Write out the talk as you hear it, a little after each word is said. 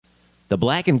The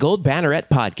Black and Gold Banneret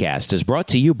podcast is brought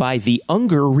to you by the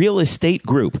Unger Real Estate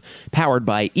Group, powered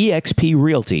by eXp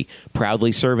Realty,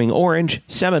 proudly serving Orange,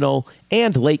 Seminole,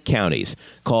 and Lake counties.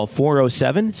 Call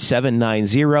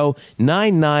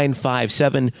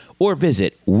 407-790-9957 or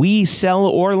visit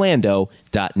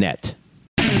WeSellOrlando.net.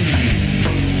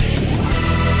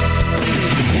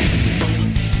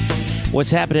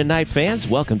 What's happening tonight, fans?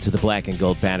 Welcome to the Black and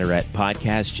Gold Banneret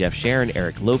podcast. Jeff Sharon,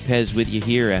 Eric Lopez with you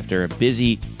here after a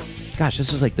busy... Gosh,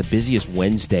 this was like the busiest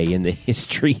Wednesday in the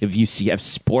history of UCF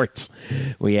sports.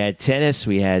 We had tennis,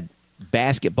 we had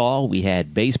basketball, we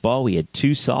had baseball, we had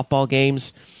 2 softball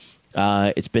games.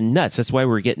 It's been nuts. That's why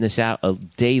we're getting this out a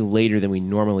day later than we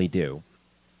normally do.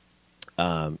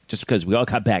 Just because we all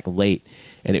got back late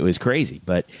and it was crazy.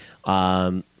 But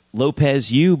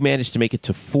Lopez, you managed to make it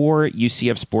to 4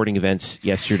 UCF sporting events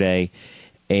yesterday.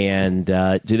 And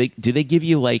do they give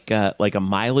you like a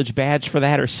mileage badge for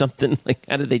that or something? Like,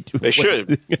 how do they do it? They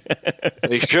should.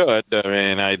 They should. I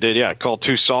mean, I did. Yeah, I called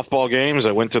 2 softball games.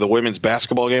 I went to the women's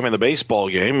basketball game and the baseball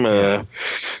game.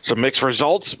 Some mixed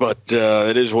results, but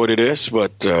it is what it is.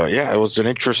 But yeah, it was an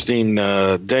interesting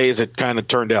day as it kind of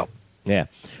turned out. Yeah.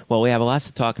 Well, we have a lot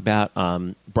to talk about.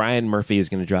 Brian Murphy is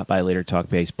going to drop by later to talk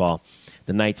baseball.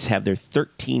 The Knights have their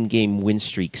 13-game win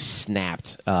streak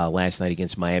snapped last night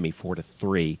against Miami,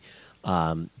 4-3.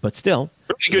 But still,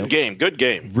 really good game. Good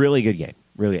game. Really good game.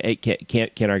 Really,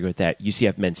 can't argue with that.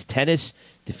 UCF men's tennis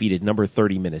defeated number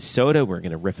 30 Minnesota. We're going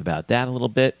to riff about that a little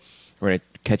bit. We're going to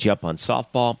catch you up on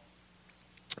softball.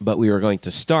 But we are going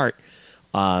to start,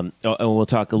 and we'll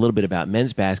talk a little bit about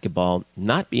men's basketball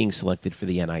not being selected for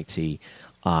the NIT,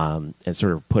 and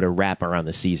sort of put a wrap around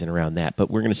the season around that. But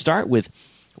we're going to start with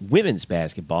women's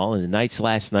basketball, and the Knights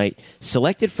last night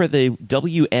selected for the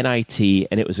WNIT,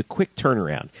 and it was a quick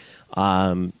turnaround.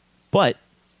 But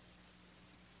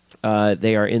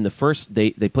they are in the first.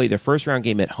 They played their first round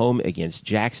game at home against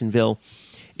Jacksonville.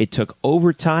 It took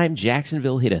overtime.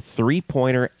 Jacksonville hit a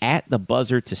 3-pointer at the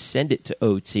buzzer to send it to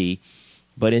OT,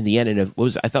 but in the end,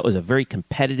 I thought it was a very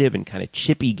competitive and kind of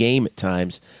chippy game at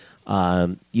times.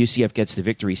 UCF gets the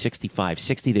victory,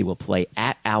 65-60. They will play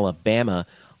at Alabama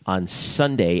on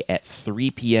Sunday at 3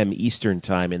 p.m. Eastern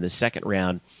Time in the second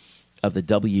round of the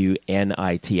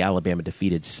WNIT. Alabama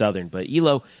defeated Southern. But,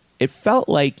 Elo, it felt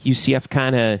like UCF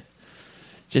kind of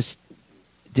just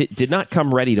did not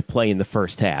come ready to play in the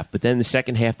first half. But then in the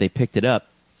second half, they picked it up.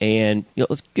 And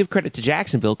let's give credit to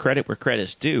Jacksonville, credit where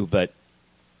credit's due. But,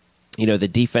 the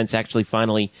defense actually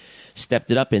finally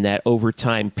stepped it up in that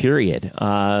overtime period.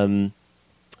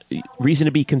 Reason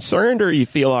to be concerned, or you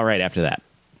feel all right after that?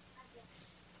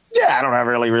 Yeah, I don't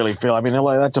really feel. I mean,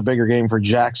 that's a bigger game for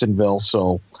Jacksonville.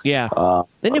 So yeah,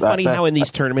 isn't it funny how in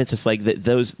these tournaments it's like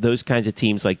those kinds of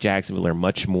teams like Jacksonville are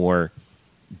much more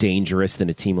dangerous than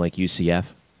a team like UCF?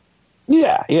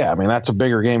 Yeah. I mean, that's a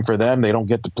bigger game for them. They don't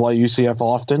get to play UCF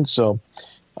often, so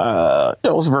it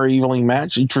was a very evenly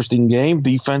matched, interesting game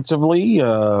defensively.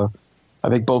 I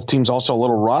think both teams also a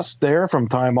little rust there from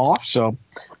time off. So,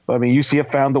 I mean,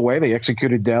 UCF found a way. They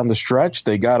executed down the stretch.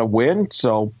 They got a win.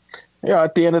 So. Yeah,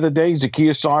 at the end of the day,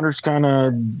 Zakiya Saunders kind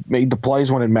of made the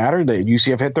plays when it mattered.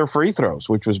 UCF hit their free throws,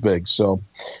 which was big. So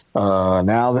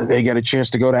now that they get a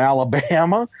chance to go to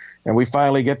Alabama, and we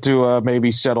finally get to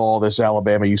maybe settle all this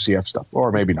Alabama-UCF stuff,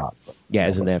 or maybe not. Yeah,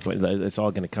 isn't that? It's all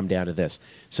going to come down to this.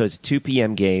 So it's a 2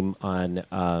 p.m. game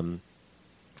on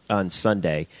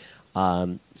Sunday.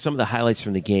 Some of the highlights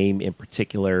from the game in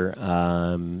particular,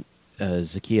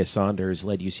 Zakiya Saunders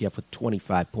led UCF with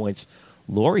 25 points.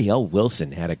 L'Oreal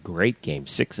Wilson had a great game,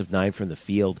 6 of 9 from the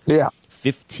field,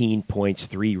 15 points,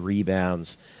 3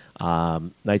 rebounds.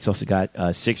 Knights also got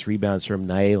 6 rebounds from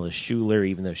Nyla Schuler,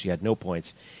 even though she had no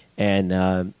points. And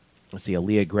let's see,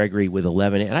 Aaliyah Gregory with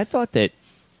 11. And I thought that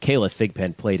Kayla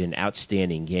Thigpen played an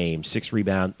outstanding game, 6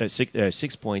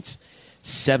 points,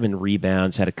 7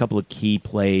 rebounds, had a couple of key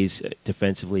plays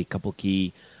defensively, a couple of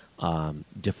key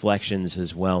deflections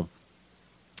as well.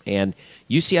 And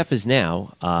UCF is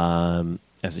now,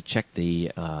 as I check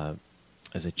the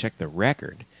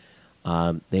record,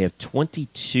 they have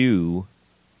 22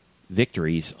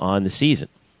 victories on the season,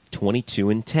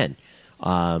 22-10.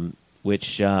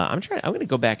 Which I'm going to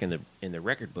go back in the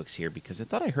record books here because I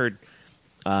thought I heard.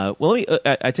 Well, let me.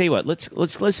 I tell you what. Let's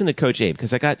listen to Coach Abe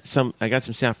because I got some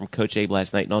sound from Coach Abe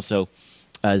last night and also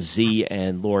Z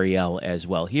and L'Oreal as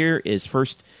well. Here is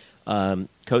first.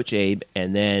 Coach Abe,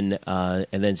 and then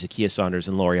Zakiya Saunders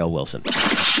and L'Oreal Wilson.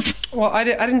 Well, I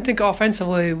didn't think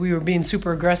offensively we were being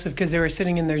super aggressive because they were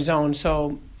sitting in their zone.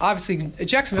 So, obviously,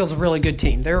 Jacksonville's a really good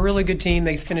team. They're a really good team.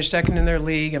 They finished second in their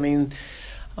league. I mean,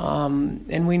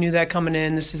 And we knew that coming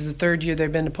in. This is the third year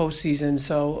they've been to postseason,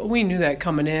 so we knew that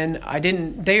coming in.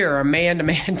 They are a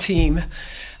man-to-man team.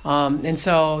 And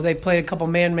so they played a couple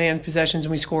man-to-man possessions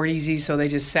and we scored easy, so they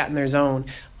just sat in their zone.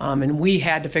 And we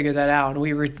had to figure that out.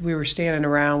 We were standing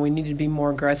around. We needed to be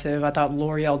more aggressive. I thought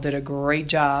L'Oreal did a great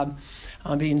job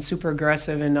being super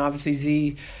aggressive, and obviously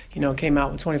Z, came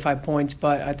out with 25 points.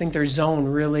 But I think their zone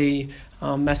really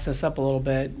messed us up a little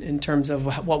bit in terms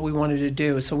of what we wanted to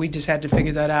do. So we just had to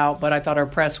figure that out. But I thought our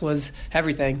press was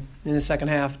everything in the second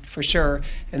half for sure.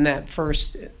 In that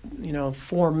first,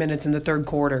 4 minutes in the third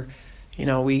quarter.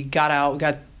 We got out,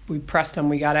 we pressed them,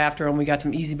 we got after them, we got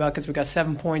some easy buckets, we got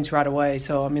 7 points right away.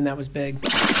 So, that was big.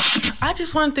 I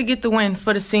just wanted to get the win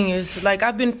for the seniors.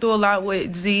 I've been through a lot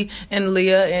with Z and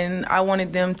Leah, and I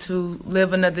wanted them to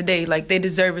live another day. They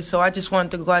deserve it. So I just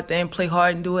wanted to go out there and play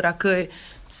hard and do what I could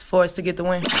for us to get the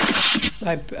win.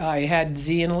 I had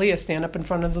Z and Leah stand up in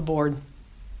front of the board.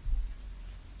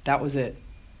 That was it.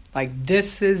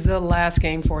 This is the last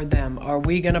game for them. Are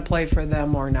we going to play for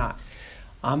them or not?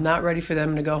 I'm not ready for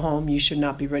them to go home. You should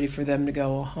not be ready for them to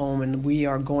go home, and we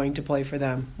are going to play for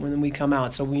them when we come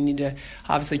out. So we need to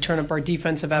obviously turn up our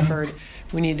defensive effort.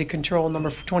 We need to control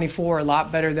number 24 a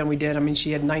lot better than we did.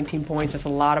 She had 19 points. That's a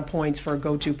lot of points for a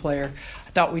go-to player. I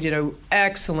thought we did an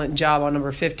excellent job on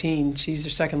number 15. She's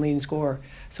their second leading scorer.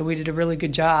 So we did a really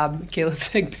good job. Kayla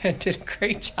Thigpen did a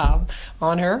great job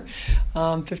on her.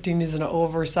 15 is an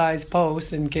oversized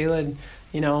post, and Kayla,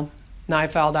 Nye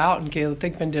fouled out, and Kayla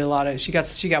Thigpen did a lot of. She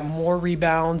got more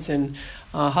rebounds and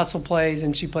hustle plays,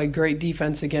 and she played great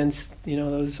defense against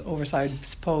those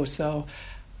oversized posts. So,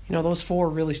 those four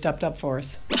really stepped up for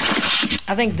us.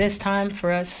 I think this time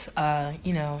for us,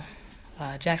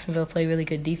 Jacksonville played really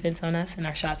good defense on us, and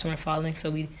our shots weren't falling,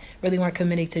 so we really weren't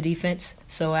committing to defense.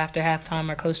 So after halftime,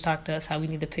 our coach talked to us how we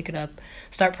need to pick it up,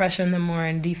 start pressuring them more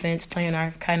in defense, playing our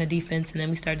kind of defense, and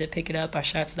then we started to pick it up. Our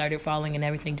shots started falling, and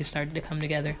everything just started to come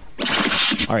together.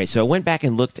 All right, so I went back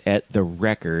and looked at the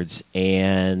records,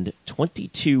 and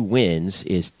 22 wins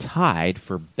is tied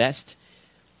for best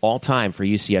all-time for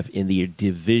UCF in the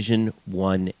Division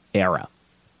I era.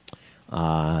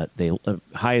 The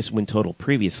highest win total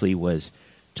previously was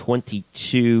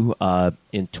 22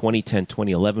 in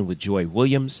 2010-2011 with Joy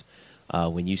Williams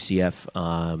when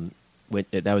UCF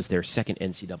that was their second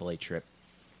NCAA trip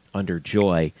under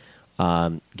Joy.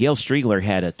 Gail Striegler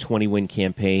had a 20-win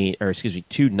campaign,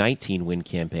 two 19-win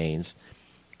campaigns.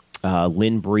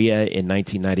 Lynn Bria in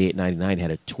 1998-99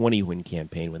 had a 20-win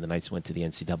campaign when the Knights went to the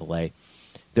NCAA.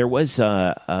 There was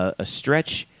a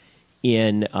stretch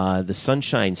in the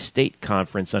Sunshine State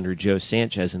Conference under Joe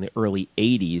Sanchez in the early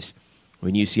 80s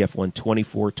when UCF won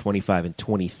 24, 25, and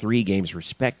 23 games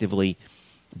respectively.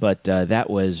 But that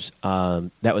was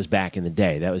back in the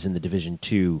day. That was in the Division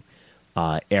II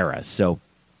era. So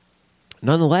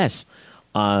nonetheless,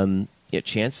 a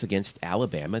chance against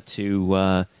Alabama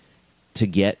to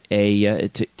get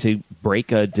to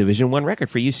break a Division I record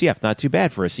for UCF. Not too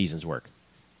bad for a season's work.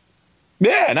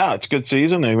 Yeah, no, it's a good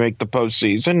season. They make the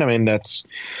postseason.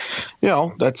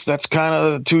 That's kind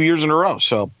of 2 years in a row.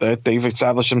 So they've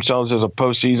established themselves as a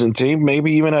postseason team,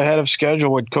 maybe even ahead of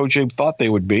schedule what Coach Abe thought they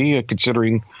would be,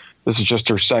 considering this is just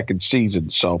their second season.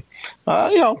 So,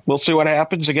 we'll see what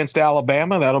happens against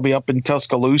Alabama. That'll be up in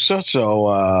Tuscaloosa.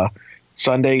 So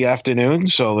Sunday afternoon.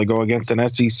 So they go against an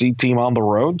SEC team on the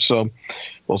road. So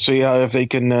we'll see if they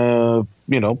can,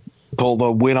 pull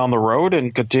the win on the road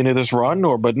and continue this run,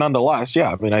 but nonetheless,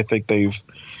 I think they've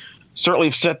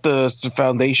certainly set the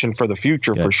foundation for the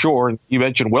future for sure. And you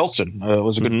mentioned Wilson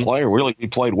was a good player. Really, he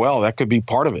played well. That could be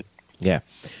part of it. Yeah.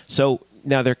 So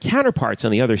now their counterparts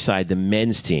on the other side, the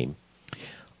men's team,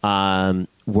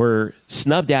 were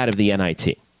snubbed out of the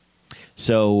NIT.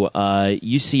 So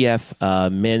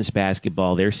UCF men's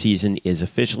basketball, their season is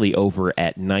officially over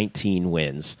at 19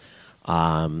 wins.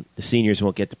 The seniors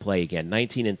won't get to play again.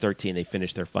 19-13, they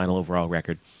finished their final overall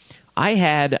record.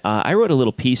 I wrote a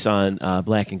little piece on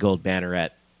Black and Gold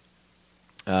Banneret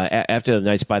after the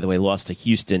Knights, by the way, lost to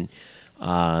Houston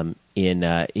in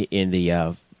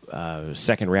the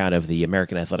second round of the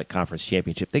American Athletic Conference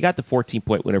Championship. They got the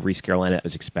 14-point win over East Carolina. That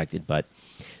was expected, but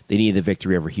they needed the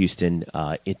victory over Houston.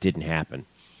 It didn't happen.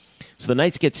 So the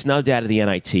Knights get snubbed out of the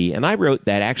NIT, and I wrote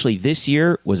that actually this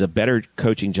year was a better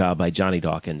coaching job by Johnny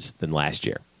Dawkins than last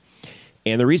year.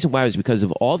 And the reason why was because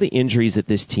of all the injuries that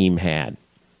this team had.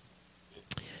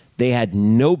 They had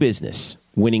no business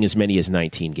winning as many as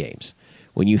 19 games.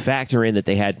 When you factor in that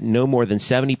they had no more than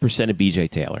 70% of B.J.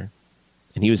 Taylor,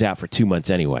 and he was out for 2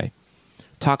 months anyway.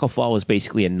 Taco Fall was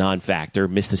basically a non-factor,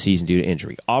 missed the season due to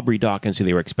injury. Aubrey Dawkins, who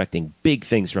they were expecting big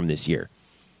things from this year,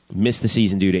 missed the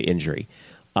season due to injury.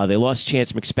 They lost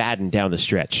Chance McSpadden down the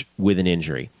stretch with an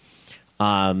injury.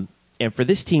 And for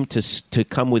this team to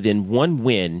come within one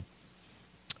win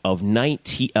of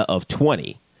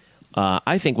 20,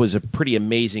 I think was a pretty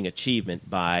amazing achievement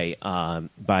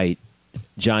by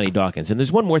Johnny Dawkins. And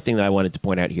there's one more thing that I wanted to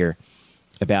point out here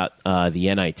about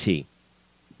the NIT.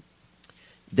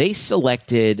 They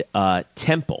selected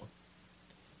Temple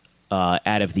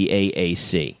out of the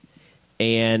AAC.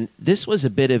 And this was a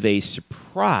bit of a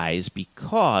surprise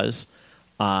because,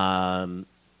 let's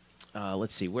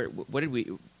see, where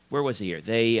was it here?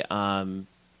 They,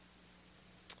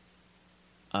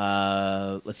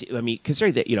 let's see, I mean,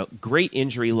 considering that, great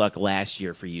injury luck last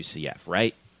year for UCF,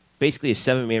 right? Basically a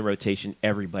 7-man rotation,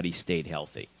 everybody stayed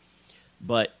healthy.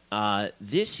 But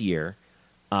this year,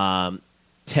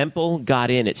 Temple got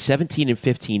in at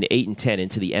 17-15, 8-10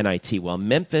 into the NIT, while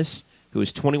Memphis, who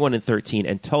was 21-13,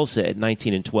 and Tulsa at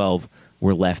 19-12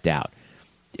 were left out.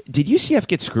 Did UCF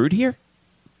get screwed here?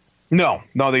 No,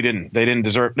 they didn't. They didn't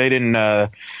deserve. They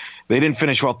didn't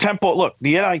finish well. Temple, look,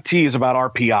 the NIT is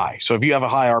about RPI. So if you have a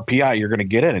high RPI, you're going to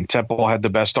get in. And Temple had the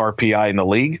best RPI in the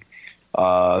league,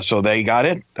 so they got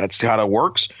in. That's how it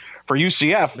works for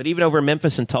UCF. But even over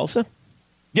Memphis and Tulsa.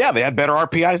 Yeah, they had better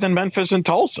RPIs than Memphis and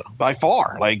Tulsa by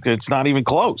far. Like, it's not even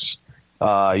close.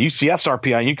 UCF's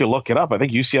RPI, and you can look it up. I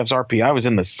think UCF's RPI was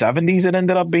in the 70s it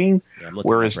ended up being,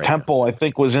 whereas Temple, I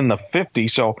think, was in the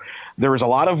 50s. So there was a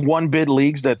lot of one-bid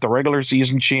leagues that the regular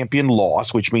season champion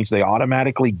lost, which means they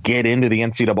automatically get into the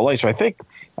NCAA. So I think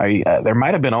there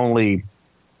might have been only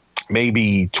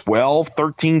maybe 12,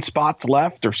 13 spots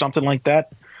left or something like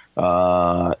that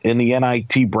in the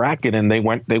NIT bracket, and they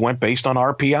went based on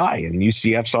RPI, and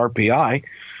UCF's RPI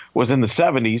was in the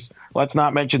 70s. Let's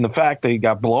not mention the fact they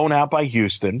got blown out by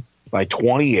Houston by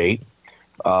 28,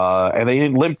 and they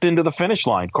limped into the finish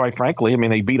line, quite frankly. I mean,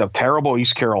 they beat a terrible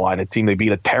East Carolina team. They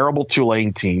beat a terrible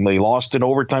Tulane team. They lost in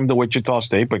overtime to Wichita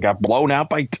State, but got blown out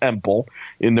by Temple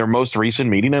in their most recent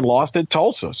meeting and lost at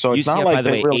Tulsa. So it's UCF, not like by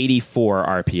the way, 84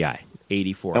 RPI.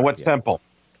 84. And what's Temple?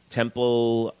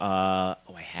 Temple, I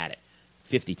had it.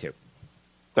 52.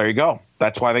 There you go.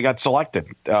 That's why they got selected.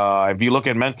 If you look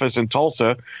at Memphis and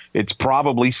Tulsa, it's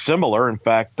probably similar. In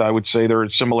fact, I would say they're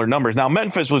similar numbers. Now,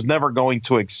 Memphis was never going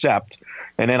to accept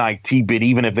an NIT bid,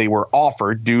 even if they were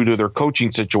offered, due to their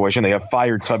coaching situation. They have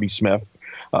fired Tubby Smith.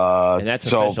 And that's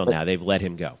official now. They've let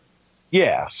him go.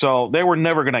 Yeah, so they were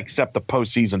never going to accept the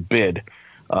postseason bid.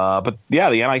 But, yeah,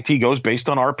 the NIT goes based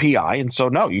on RPI. And so,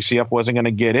 no, UCF wasn't going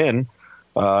to get in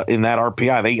that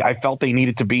RPI. I felt they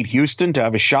needed to beat Houston to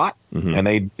have a shot, and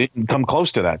they didn't come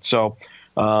close to that. So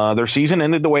their season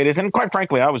ended the way it is. And quite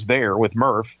frankly, I was there with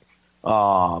Murph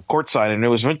courtside, and it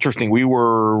was interesting. We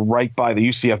were right by the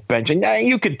UCF bench, and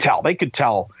you could tell. They could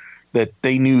tell that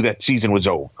they knew that season was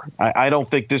over. I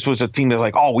don't think this was a team that's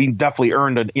like, oh, we definitely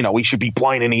earned we should be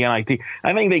playing in the NIT.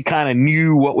 I think they kind of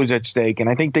knew what was at stake, and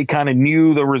I think they kind of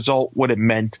knew the result, what it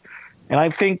meant. And I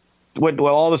think with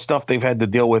all the stuff they've had to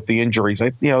deal with, the injuries,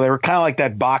 they were kind of like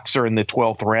that boxer in the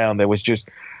 12th round that was just,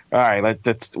 all right,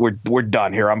 we're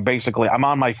done here. I'm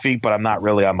on my feet, but I'm not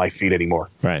really on my feet anymore.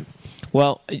 Right.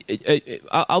 Well,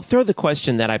 I'll throw the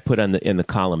question that I put in the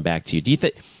column back to you. Do you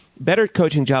think better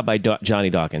coaching job by Johnny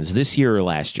Dawkins this year or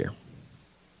last year?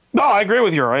 No, I agree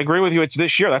with you. It's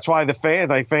this year. That's why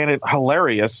I find it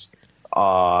hilarious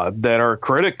that are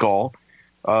critical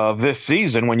of this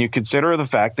season when you consider the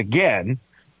fact, again,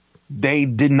 they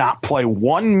did not play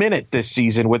 1 minute this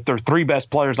season with their three best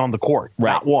players on the court.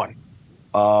 Right. Not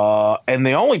one. And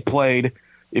they only played,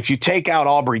 if you take out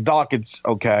Aubrey Dawkins,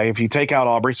 if you take out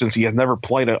Aubrey, since he has never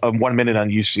played a 1 minute on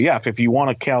UCF, if you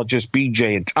want to count just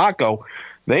BJ and Taco,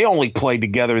 they only played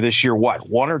together this year,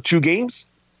 one or two games?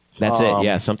 That's it.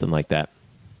 Yeah, something like that.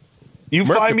 You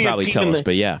Murph find me probably a team tell us,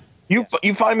 but yeah.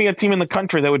 You find me a team in the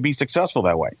country that would be successful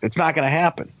that way. It's not going to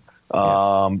happen.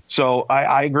 So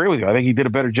I agree with you. I think he did a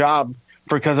better job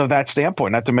because of that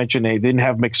standpoint, not to mention they didn't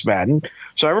have McSpadden.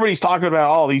 So everybody's talking about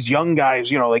all these young guys,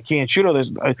 they can't shoot all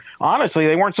this. Honestly,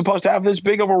 they weren't supposed to have this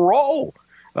big of a role.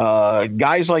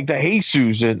 Guys like the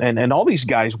Jesus and all these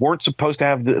guys weren't supposed to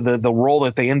have the role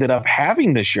that they ended up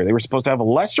having this year. They were supposed to have a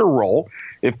lesser role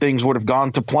if things would have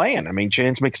gone to plan. I mean,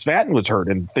 Chance McSpadden was hurt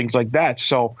and things like that.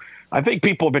 So I think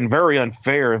people have been very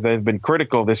unfair. They've been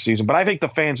critical this season, but I think the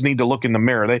fans need to look in the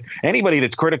mirror. Anybody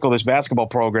that's critical of this basketball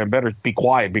program better be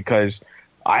quiet, because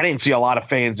I didn't see a lot of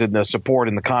fans in the support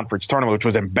in the conference tournament, which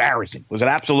was embarrassing. It was an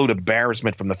absolute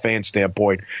embarrassment from the fan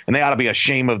standpoint, and they ought to be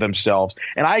ashamed of themselves.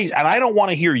 And I don't want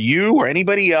to hear you or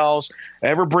anybody else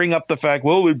ever bring up the fact,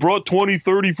 well, they brought 20,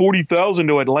 30, 40,000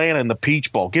 to Atlanta in the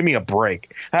Peach Bowl. Give me a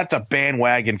break. That's a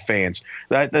bandwagon fans.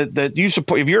 That you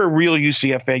support. If you're a real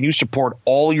UCF fan, you support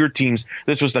all your teams.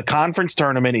 This was the conference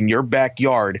tournament in your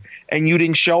backyard, and you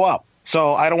didn't show up.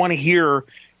 So I don't want to hear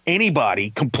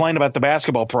anybody complain about the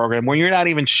basketball program when you're not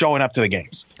even showing up to the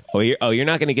games. You're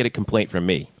not going to get a complaint from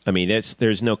me. I mean,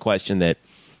 there's no question that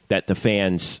the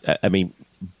fans,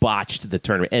 botched the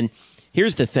tournament. And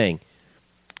here's the thing.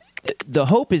 The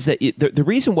hope is that the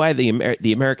reason why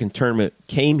the American tournament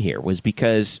came here was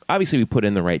because obviously we put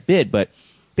in the right bid, but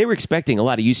they were expecting a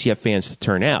lot of UCF fans to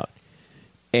turn out.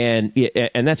 And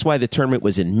that's why the tournament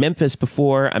was in Memphis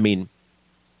before. I mean,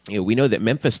 we know that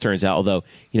Memphis turns out, although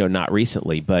not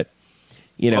recently, but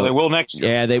they will next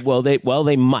year. Yeah, they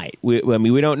might.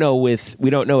 We don't know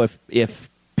if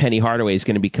Penny Hardaway is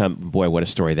going to become. Boy, what a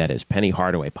story that is! Penny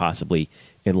Hardaway possibly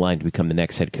in line to become the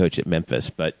next head coach at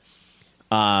Memphis, but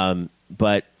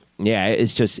yeah,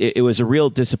 it's just it was a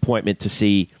real disappointment to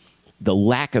see the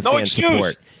lack of fan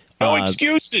support. No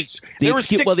excuses. The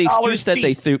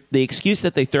excuse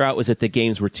that they threw out was that the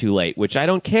games were too late, which I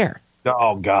don't care.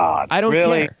 Oh God! I don't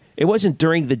care. It wasn't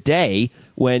during the day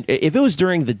when if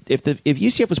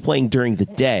UCF was playing during the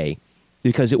day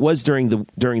because it was during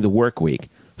the work week.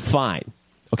 Fine,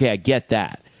 okay, I get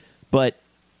that, but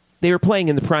they were playing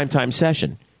in the primetime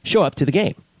session. Show up to the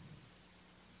game.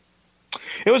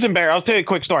 It was embarrassing. I'll tell you a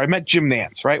quick story. I met Jim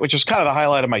Nantz, right, which was kind of the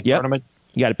highlight of my tournament.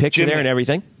 You got a picture there and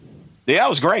everything. Yeah, it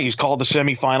was great. He's called the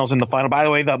semifinals and the final. By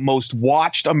the way, the most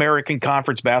watched American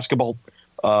Conference basketball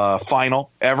final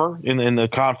ever in the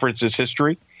conference's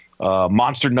history.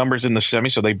 Monster numbers in the semi,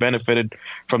 so they benefited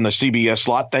from the CBS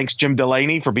slot. Thanks, Jim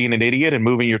Delaney, for being an idiot and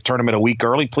moving your tournament a week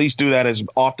early. Please do that as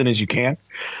often as you can.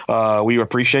 We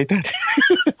appreciate that.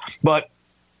 But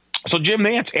so Jim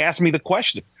Nantz asked me the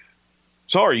question.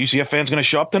 So are UCF fans going to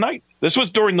show up tonight? This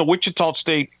was during the Wichita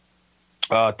State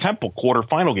Temple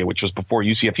quarterfinal game, which was before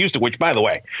UCF Houston, which, by the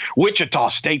way, Wichita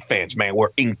State fans, man,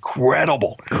 were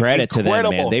incredible. Credit to them,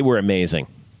 man. They were amazing.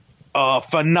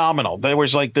 Phenomenal. There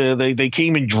was they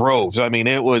came in droves. I mean,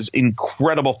 it was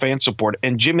incredible fan support.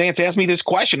 And Jim Nantz asked me this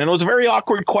question, and it was a very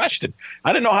awkward question.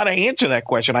 I didn't know how to answer that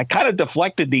question. I kind of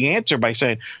deflected the answer by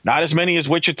saying, not as many as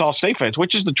Wichita State fans,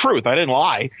 which is the truth. I didn't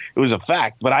lie. It was a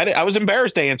fact. But I was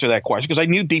embarrassed to answer that question because I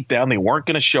knew deep down they weren't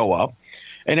going to show up.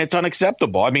 And it's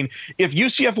unacceptable. I mean, if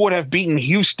UCF would have beaten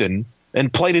Houston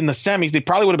and played in the semis, they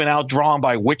probably would have been outdrawn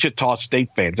by Wichita State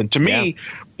fans. And to me,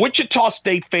 Wichita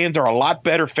State fans are a lot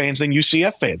better fans than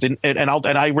UCF fans. And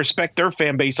I respect their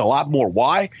fan base a lot more.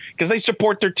 Why? Because they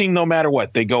support their team no matter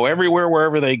what. They go everywhere,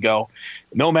 wherever they go,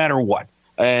 no matter what.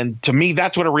 And to me,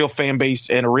 that's what a real fan base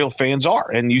and a real fans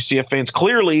are. And UCF fans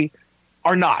clearly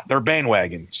are not. They're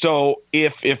bandwagon. So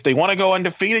if they want to go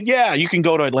undefeated, yeah, you can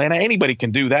go to Atlanta. Anybody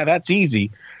can do that. That's easy.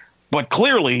 But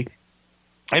clearly,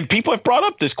 and people have brought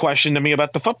up this question to me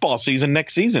about the football season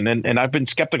next season, and I've been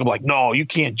skeptical, like, no, you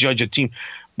can't judge a team.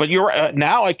 But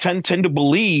now I tend to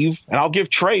believe, and I'll give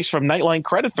Trace from Nightline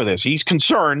credit for this. He's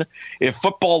concerned if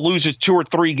football loses 2 or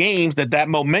 3 games that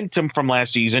momentum from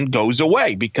last season goes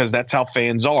away because that's how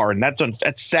fans are, and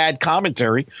that's sad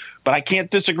commentary. But I can't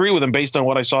disagree with him based on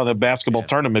what I saw in the basketball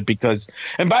tournament because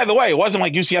 – and by the way, it wasn't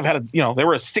like UCF had they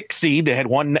were a 6 seed. They had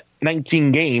won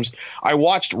 19 games. I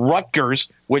watched Rutgers,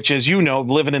 which, as you know,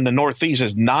 living in the Northeast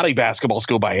is not a basketball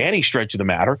school by any stretch of the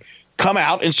matter, come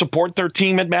out and support their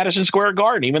team at Madison Square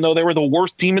Garden, even though they were the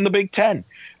worst team in the Big Ten.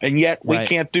 And yet we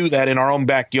can't do that in our own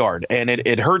backyard. And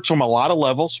it hurts from a lot of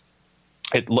levels.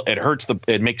 It hurts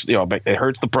it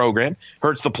hurts the program,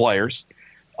 hurts the players.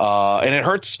 And it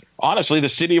hurts, honestly, the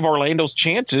city of Orlando's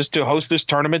chances to host this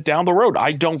tournament down the road.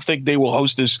 I don't think they will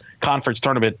host this conference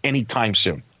tournament anytime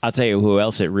soon. I'll tell you who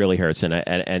else it really hurts,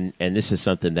 and this is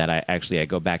something that I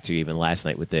go back to even last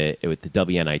night with the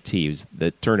WNIT.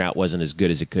 The turnout wasn't as good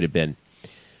as it could have been.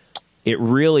 It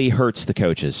really hurts the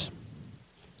coaches.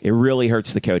 It really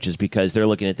hurts the coaches because they're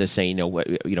looking at this saying,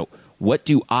 what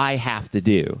do I have to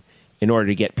do in order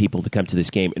to get people to come to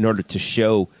this game, in order to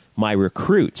show my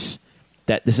recruits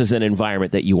that this is an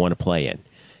environment that you want to play in.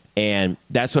 And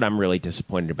that's what I'm really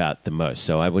disappointed about the most.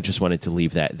 So I just wanted to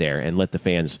leave that there and let the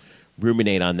fans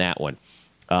ruminate on that one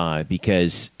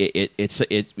because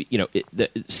the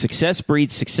success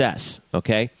breeds success,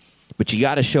 okay? But you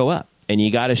got to show up and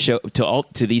you got to show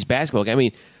to these basketball games. I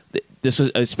mean, this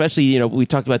was especially, we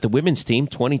talked about the women's team,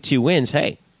 22 wins.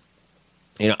 Hey,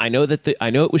 I know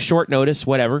it was short notice,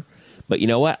 whatever. But you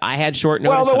know what? I had short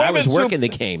notice and I was working the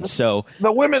game. So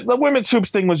the women's hoops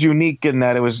thing was unique in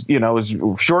that it was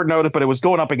short notice, but it was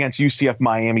going up against UCF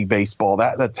Miami baseball.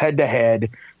 That's head to head.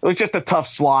 It was just a tough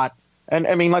slot. And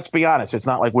I mean, let's be honest. It's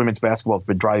not like women's basketball has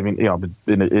been driving.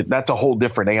 That's a whole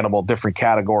different animal, different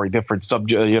category, different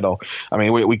subject. I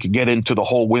mean, we could get into the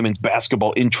whole women's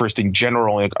basketball interest in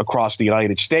general across the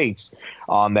United States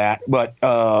on that. But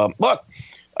look,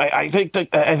 I think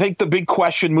the big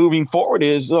question moving forward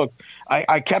is, look,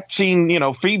 I kept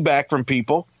seeing feedback from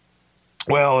people.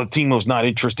 Well, the team was not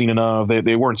interesting enough.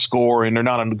 They weren't scoring. They're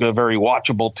not a very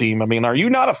watchable team. I mean, are you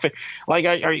not a fan? Like,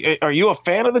 are you a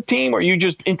fan of the team, or are you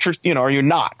just interested? Are you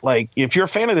not? Like, if you're a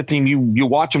fan of the team, you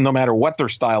watch them no matter what their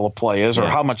style of play is or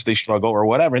how much they struggle or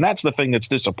whatever. And that's the thing that's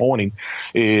disappointing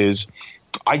is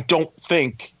I don't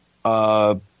think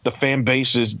the fan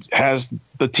base has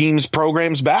the team's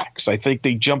programs backs. I think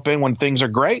they jump in when things are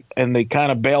great and they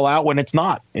kind of bail out when it's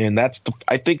not. And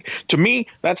I think to me,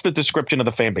 that's the description of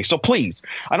the fan base. So please,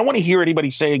 I don't want to hear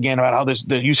anybody say again about how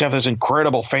they used to have this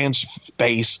incredible fan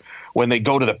base when they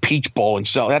go to the Peach Bowl and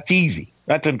sell. That's easy.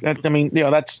 That's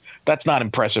not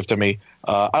impressive to me.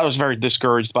 I was very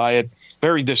discouraged by it,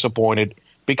 very disappointed.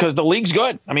 Because the league's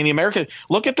good. I mean,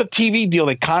 look at the TV deal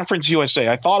that Conference USA.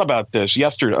 I thought about this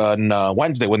yesterday on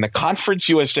Wednesday when the Conference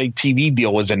USA TV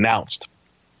deal was announced,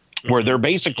 where they're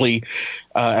basically,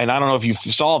 and I don't know if you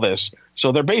saw this,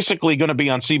 so they're basically going to be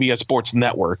on CBS Sports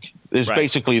Network. Is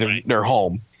basically their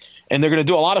home, and they're going to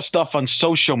do a lot of stuff on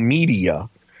social media.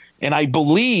 And I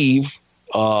believe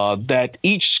that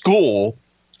each school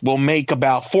will make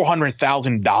about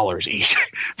 $400,000 each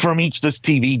from each this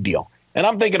TV deal. And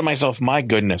I'm thinking to myself, my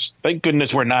goodness, thank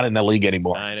goodness we're not in the league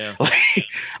anymore. I know.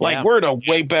 We're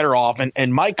way better off.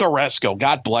 And Mike Oresco,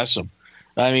 God bless him.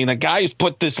 I mean, the guy who's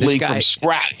put this league from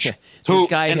scratch. This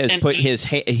guy has put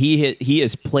he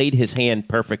has played his hand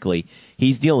perfectly.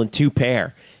 He's dealing 2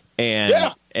 pair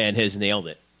and has nailed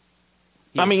it.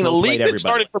 I mean, a league that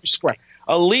started from scratch.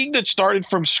 A league that started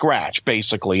from scratch,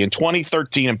 basically, in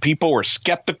 2013, and people were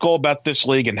skeptical about this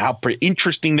league and how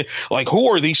interesting, who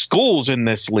are these schools in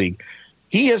this league?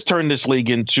 He has turned this league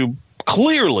into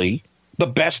clearly the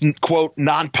best, quote,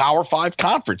 non-Power 5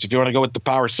 conference. If you want to go with the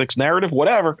Power 6 narrative,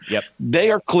 whatever. Yep.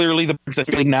 They are clearly the best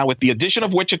league now with the addition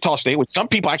of Wichita State, which some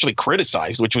people actually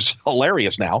criticized, which was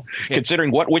hilarious now,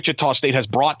 considering what Wichita State has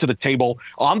brought to the table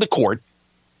on the court.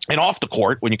 And off the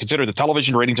court, when you consider the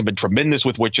television ratings have been tremendous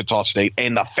with Wichita State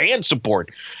and the fan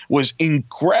support was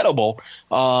incredible.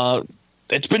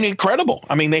 It's been incredible.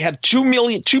 I mean, they had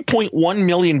 2.1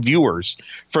 million viewers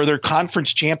for their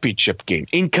conference championship game.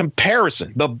 In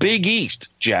comparison, the Big East,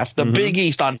 Jeff, Big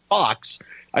East on Fox,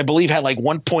 I believe had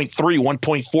 1.3,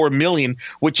 1.4 million,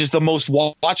 which is the most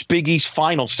watched Big East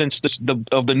final since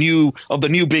the new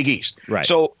Big East. Right.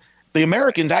 So the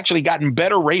Americans actually gotten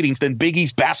better ratings than Big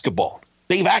East basketball.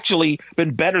 They've actually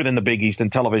been better than the Big East in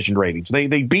television ratings.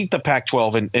 They beat the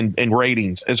Pac-12 in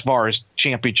ratings as far as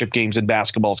championship games in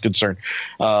basketball is concerned.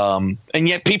 And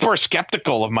yet people are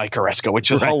skeptical of Mike Oresco,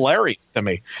 which is hilarious to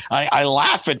me. I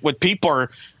laugh at what people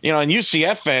are, and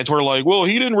UCF fans were like, well,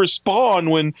 he didn't respond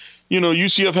when,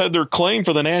 UCF had their claim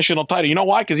for the national title. You know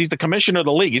why? Because he's the commissioner of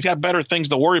the league. He's got better things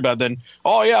to worry about than,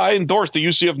 I endorsed the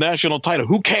UCF national title.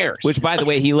 Who cares? Which, by the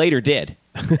way, he later did.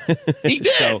 He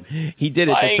did. So he did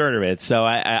at the tournament. So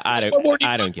I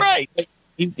don't get it.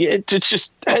 It's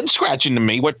just head scratching to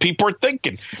me what people are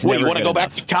thinking. You want to go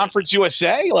back to Conference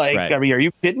USA? I mean, are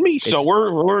you kidding me? So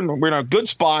we're in a good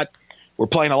spot. We're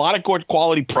playing a lot of good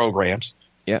quality programs.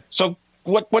 Yeah. So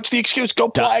what's the excuse? Go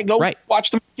play. Go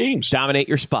watch the games. Dominate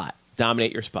your spot.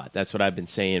 That's what I've been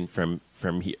saying from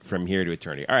here to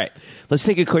eternity. All right, let's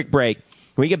take a quick break.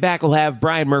 When we get back, we'll have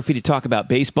Brian Murphy to talk about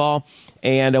baseball,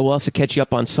 and we'll also catch you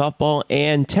up on softball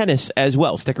and tennis as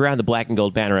well. Stick around. The Black and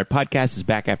Gold Banneret podcast is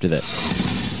back after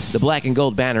this. The Black and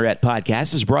Gold Banneret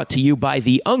podcast is brought to you by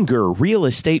the Unger Real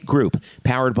Estate Group,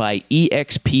 powered by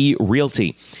eXp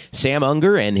Realty. Sam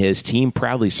Unger and his team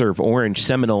proudly serve Orange,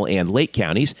 Seminole, and Lake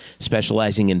counties,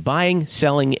 specializing in buying,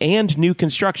 selling, and new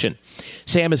construction.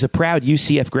 Sam is a proud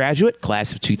UCF graduate,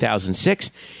 class of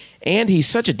 2006, and he's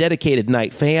such a dedicated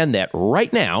Knight fan that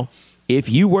right now, if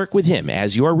you work with him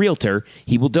as your realtor,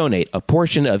 he will donate a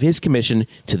portion of his commission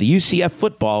to the UCF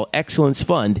Football Excellence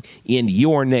Fund in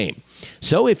your name.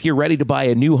 So if you're ready to buy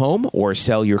a new home or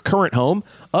sell your current home,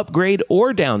 upgrade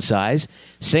or downsize,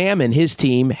 Sam and his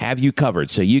team have you covered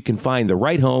so you can find the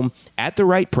right home at the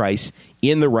right price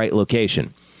in the right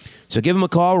location. So give them a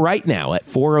call right now at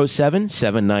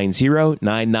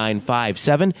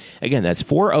 407-790-9957. Again, that's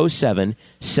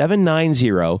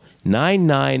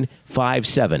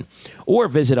 407-790-9957. Or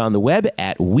visit on the web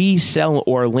at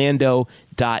WeSellOrlando.com.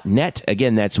 WeSellOrlando.net.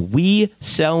 Again, that's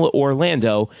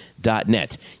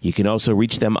WeSellOrlando.net. You can also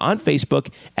reach them on Facebook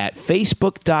at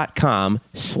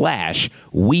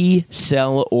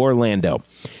Facebook.com/WeSellOrlando.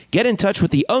 Get in touch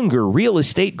with the Unger Real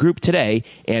Estate Group today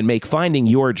and make finding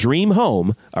your dream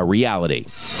home a reality.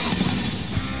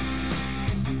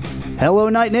 Hello,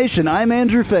 Night Nation. I'm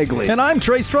Andrew Fegley. And I'm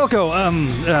Trey Strelko.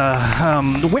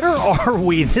 Where are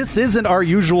we? This isn't our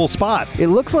usual spot. It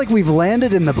looks like we've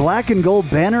landed in the Black and Gold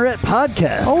Banneret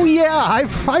podcast. Oh, yeah.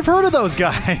 I've heard of those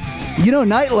guys. You know,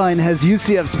 Nightline has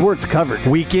UCF sports covered.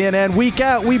 Week in and week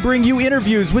out, we bring you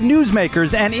interviews with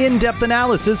newsmakers and in-depth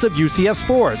analysis of UCF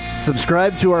sports.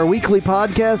 Subscribe to our weekly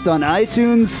podcast on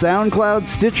iTunes, SoundCloud,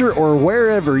 Stitcher, or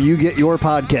wherever you get your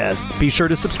podcasts. Be sure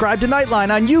to subscribe to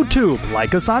Nightline on YouTube,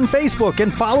 like us on Facebook,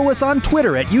 and follow us on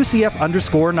Twitter at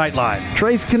UCF_Nightline.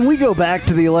 Trace, can we go back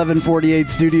to the 1148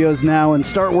 studios now and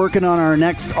start working on our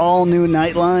next all-new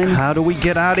Nightline? How do we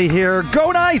get out of here?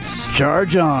 Go Knights!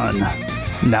 Charge on.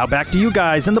 Now back to you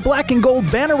guys in the Black and Gold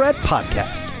Banneret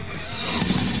podcast.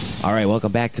 All right,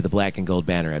 welcome back to the Black and Gold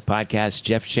Banneret podcast.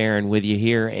 Jeff Sharon with you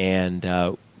here, and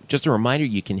just a reminder,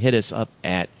 you can hit us up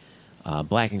at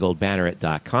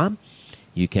blackandgoldbanneret.com.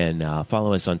 You can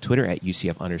follow us on Twitter at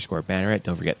UCF_Banneret.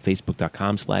 Don't forget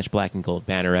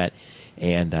Facebook.com/blackandgoldbanneret.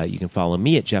 And you can follow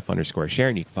me at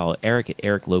Jeff_Sharon. You can follow Eric at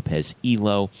Eric Lopez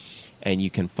Elo. And you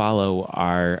can follow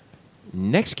our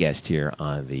next guest here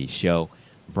on the show,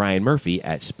 Brian Murphy,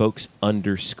 at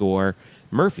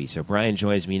Spokes_Murphy. So Brian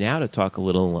joins me now to talk a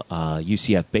little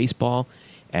UCF baseball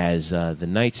as the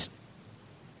Knights.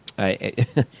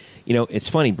 It's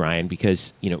funny, Brian,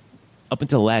 because, up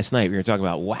until last night, we were talking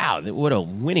about, wow, what a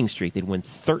winning streak. They'd win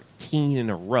 13 in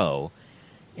a row,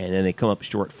 and then they come up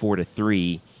short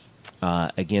 4-3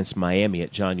 against Miami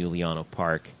at John Juliano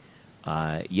Park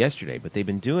yesterday. But they've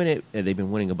been doing it. They've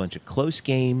been winning a bunch of close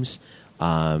games.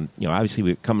 Obviously,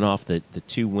 we're coming off the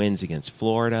 2 wins against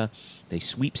Florida. They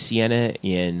sweep Siena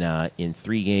in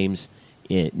 3 games.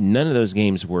 None of those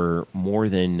games were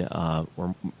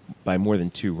by more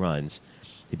than 2 runs.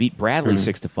 They beat Bradley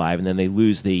 6-5, and then they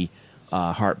lose the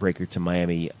heartbreaker to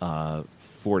Miami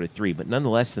 4-3. But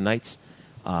nonetheless, the Knights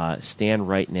stand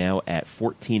right now at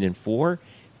 14-4.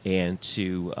 And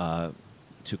to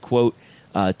quote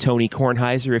Tony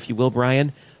Kornheiser, if you will,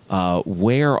 Brian,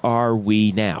 where are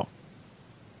we now?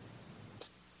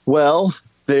 Well,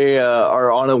 they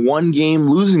are on a 1-game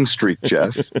losing streak,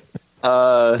 Jeff.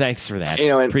 Thanks for that.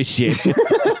 Appreciate it.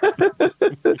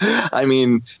 I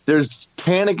mean, there's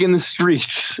panic in the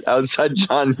streets outside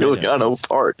John Juliano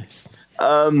Park.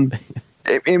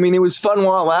 It was fun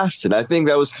while it lasted. I think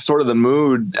that was sort of the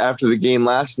mood after the game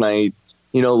last night.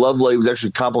 Loveland was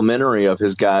actually complimentary of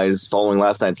his guys following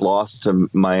last night's loss to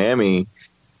Miami.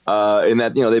 In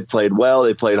that, they played well,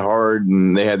 they played hard,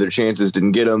 and they had their chances,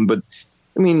 didn't get them. But,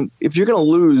 if you're going to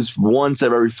lose once out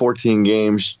of every 14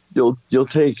 games, you'll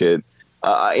take it.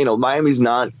 Miami's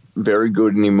not very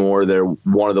good anymore. They have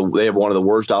one of the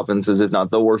worst offenses, if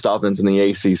not the worst offense in the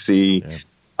ACC. Yeah.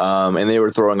 And they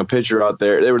were throwing a pitcher out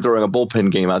there. They were throwing a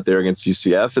bullpen game out there against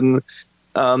UCF, and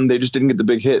they just didn't get the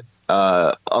big hit.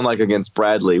 Unlike against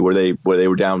Bradley, where they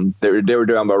were down, they were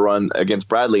down by a run against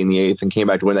Bradley in the 8th and came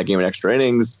back to win that game in extra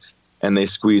innings, and they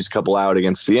squeezed a couple out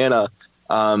against Siena.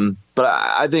 But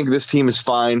I think this team is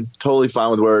fine, totally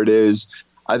fine with where it is.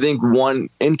 I think one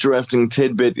interesting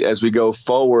tidbit as we go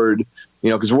forward,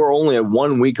 because we're only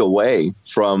 1 week away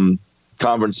from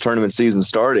conference tournament season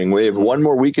starting. We have 1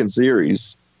 more weekend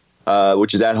series,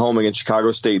 which is at home against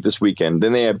Chicago State this weekend.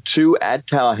 Then they have 2 at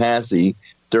Tallahassee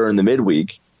during the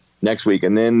midweek next week,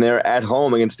 and then they're at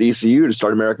home against ECU to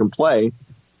start American play.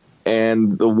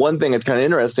 And the one thing that's kind of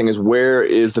interesting is, where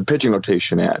is the pitching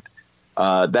rotation at?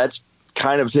 That's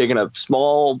kind of taken a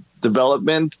small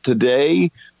development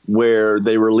today, where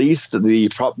they released the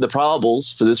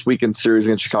probables for this weekend series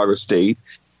against Chicago State.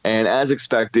 And as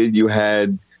expected, you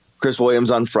had Chris Williams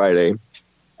on Friday.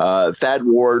 Thad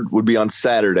Ward would be on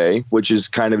Saturday, which is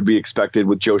kind of to be expected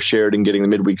with Joe Sheridan getting the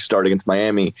midweek start against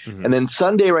Miami. Mm-hmm. And then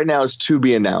Sunday right now is to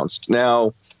be announced.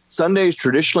 Now, Sunday's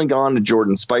traditionally gone to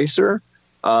Jordan Spicer.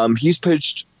 He's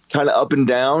pitched kind of up and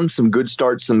down, some good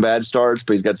starts, some bad starts,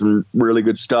 but he's got some really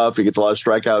good stuff. He gets a lot of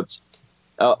strikeouts.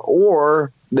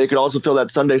 Or they could also fill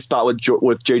that Sunday spot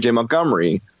with J.J.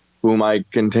 Montgomery, whom I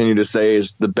continue to say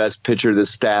is the best pitcher this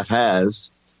staff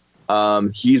has.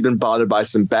 He's been bothered by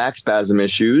some back spasm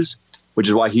issues, which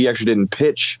is why he actually didn't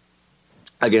pitch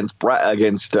against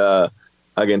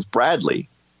Bradley.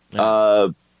 Yeah.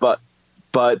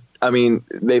 But I mean,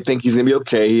 they think he's going to be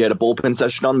okay. He had a bullpen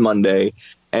session on Monday,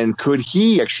 and could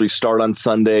he actually start on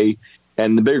Sunday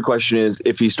And the bigger question is,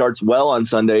 if he starts well on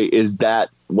Sunday, is that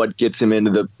what gets him into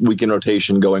the weekend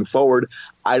rotation going forward?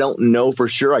 I don't know for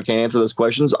sure. I can't answer those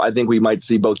questions. I think we might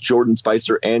see both Jordan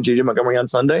Spicer and J.J. Montgomery on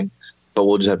Sunday, but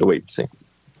we'll just have to wait and see.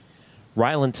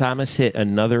 Rylan Thomas hit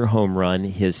another home run,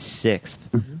 his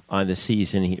 6th on the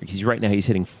season. He's right now he's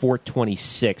hitting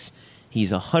 .426.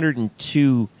 He's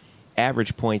 102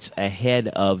 average points ahead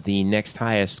of the next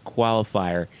highest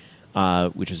qualifier,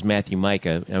 which is Matthew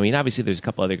Micah. I mean, obviously there's a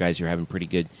couple other guys who are having pretty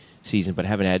good season, but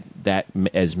haven't had that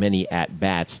as many at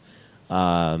bats.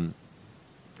 29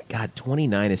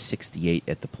 of 68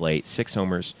 at the plate, 6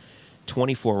 homers,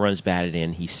 24 runs batted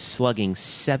in. He's slugging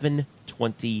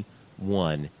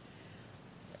 .721.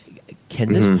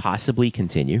 Can this possibly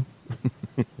continue?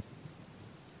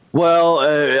 Well,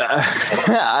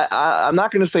 I'm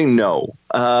not going to say no.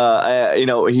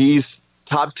 He's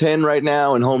top 10 right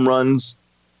now in home runs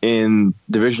in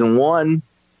Division I.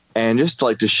 And just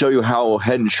to show you how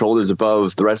head and shoulders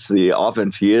above the rest of the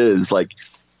offense he is,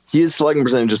 his slugging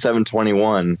percentage is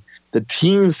 .721. The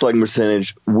team slugging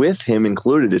percentage with him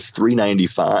included is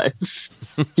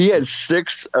 .395. He had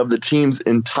 6 of the team's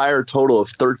entire total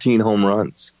of 13 home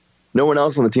runs. No one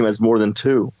else on the team has more than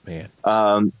 2. Man,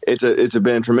 it's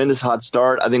been a tremendous hot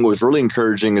start. I think what was really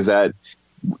encouraging is that,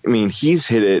 he's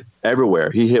hit it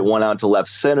everywhere. He hit one out to left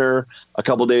center a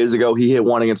couple days ago. He hit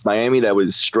one against Miami that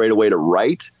was straight away to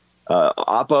right.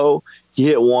 Oppo. He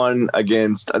hit one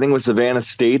against, I think it was Savannah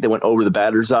State, that went over the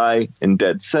batter's eye in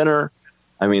dead center.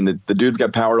 The dude's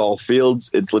got power to all fields.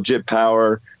 It's legit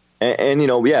power. And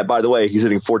by the way, he's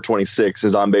hitting .426.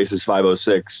 His on base is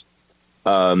 .506.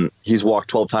 He's walked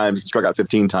 12 times, struck out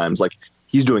 15 times.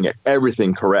 He's doing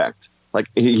everything correct.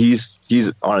 He's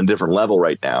on a different level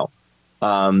right now.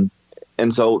 And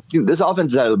so this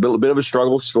offense has had a bit of a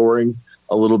struggle scoring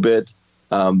a little bit,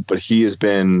 but he has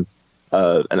been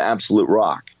an absolute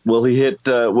rock. Will he hit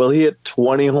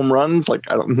 20 home runs? I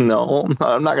don't know.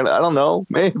 I don't know.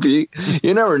 Maybe.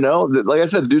 You never know. Like I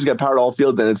said, the dude's got power to all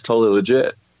fields, and it's totally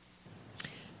legit.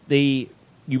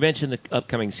 You mentioned the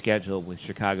upcoming schedule with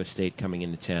Chicago State coming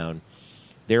into town.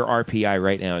 Their RPI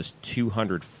right now is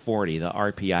 240. The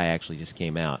RPI actually just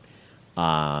came out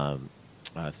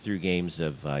through games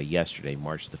of yesterday,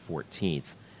 March the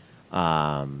 14th.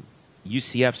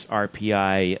 UCF's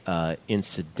RPI,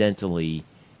 incidentally,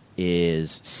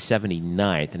 is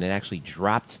 79th, and it actually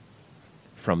dropped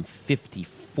from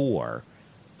 54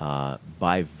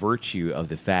 by virtue of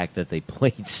the fact that they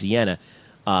played Siena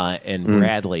and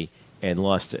Bradley and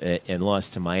lost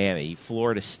to Miami.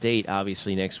 Florida State,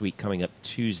 obviously, next week coming up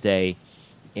Tuesday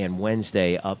and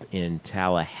Wednesday up in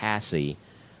Tallahassee.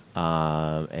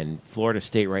 And Florida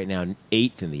State right now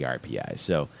 8th in the RPI.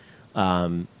 So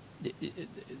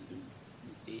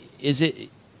is it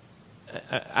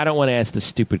 – I don't want to ask the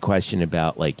stupid question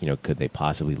about, could they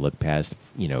possibly look past,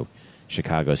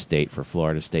 Chicago State for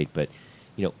Florida State? But,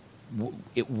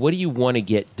 what do you want to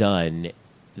get done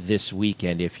this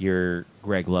weekend if you're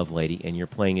Greg Lovelady and you're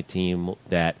playing a team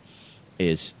that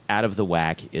is out of the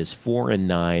whack, is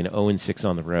 4-9, 0-6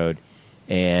 on the road,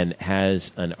 and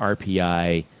has an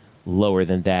RPI lower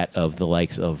than that of the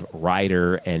likes of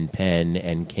Ryder and Penn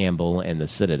and Campbell and the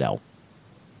Citadel?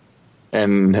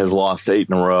 And has lost 8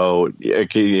 in a row. It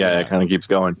kind of keeps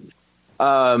going.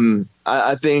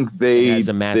 I think it has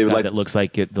a mascot that looks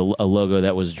like a logo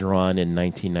that was drawn in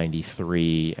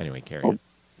 1993. Anyway, carry on.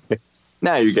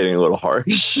 Now you're getting a little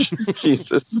harsh.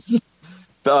 Jesus.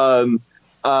 I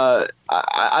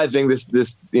think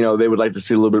this they would like to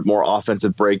see a little bit more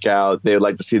offensive breakout. They would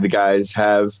like to see the guys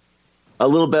have a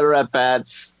little better at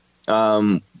bats.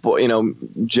 But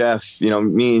Jeff,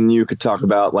 me and you could talk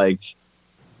about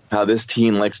how this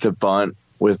team likes to bunt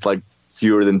with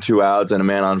fewer than 2 outs and a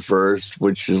man on first,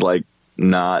 which is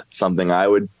not something I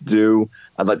would do.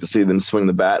 I'd like to see them swing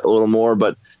the bat a little more,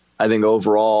 but I think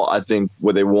overall,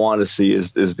 what they want to see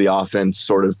is the offense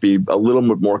sort of be a little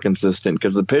bit more consistent,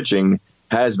 because the pitching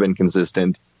has been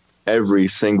consistent every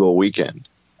single weekend.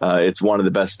 It's one of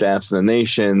the best staffs in the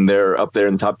nation. They're up there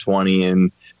in the top 20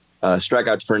 in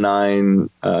strikeouts per 9,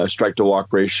 strike to walk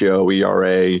ratio,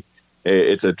 ERA.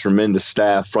 It's a tremendous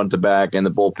staff front to back, and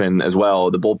the bullpen as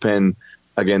well. The bullpen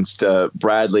against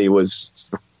Bradley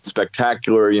was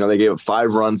spectacular. They gave up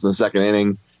 5 runs in the second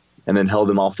inning and then held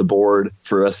them off the board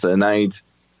for the rest of the night.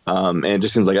 And it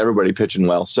just seems like everybody pitching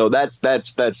well. So that's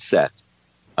set.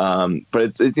 But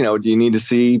it's you need to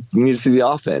see the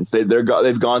offense.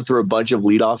 They've gone through a bunch of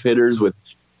leadoff hitters with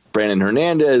Brandon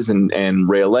Hernandez and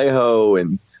Ray Alejo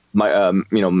and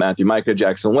Matthew Micah,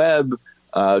 Jackson Webb.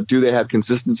 Do they have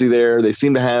consistency there? They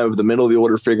seem to have the middle of the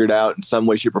order figured out in some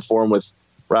way, shape, or form with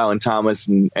Rylan Thomas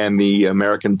and the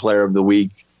American Player of the Week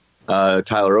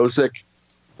Tyler Osick.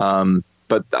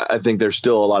 But I think there's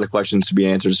still a lot of questions to be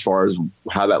answered as far as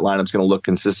how that lineup's going to look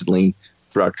consistently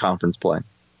throughout conference play.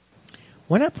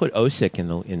 Why not put Osick in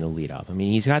the leadoff? I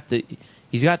mean, he's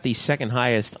got the second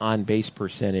highest on base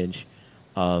percentage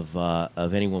of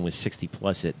anyone with 60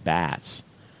 plus at bats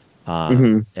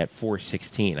at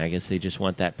 416. I guess they just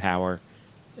want that power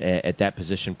at that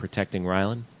position protecting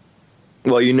Ryland.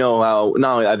 Well, you know how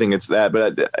not only I think it's that,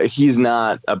 but he's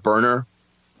not a burner.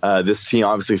 This team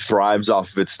obviously thrives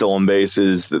off of its stolen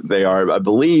bases. They are, I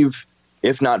believe,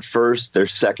 if not first, they're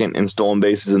second in stolen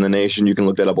bases in the nation. You can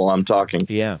look that up while I'm talking.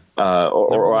 Yeah.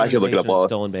 Or I could look it up while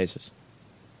stolen bases.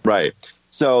 Right.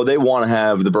 So they want to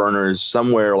have the burners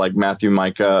somewhere like Matthew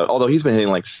Micah, although he's been hitting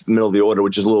like middle of the order,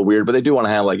 which is a little weird, but they do want to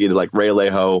have like either like Ray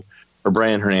Alejo or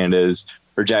Brian Hernandez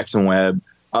or Jackson Webb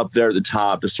up there at the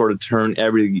top to sort of turn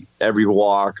every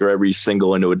walk or every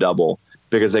single into a double,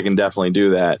 because they can definitely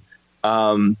do that.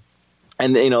 And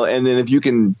then if you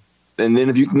can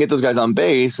get those guys on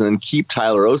base and then keep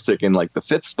Tyler Osick in like the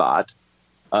fifth spot,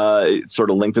 it sort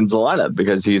of lengthens the lineup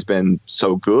because he's been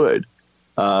so good.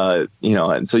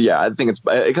 And so yeah, I think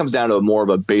it comes down to more of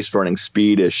a base running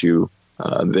speed issue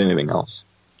than anything else.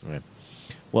 Right.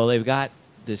 Well, they've got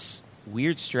this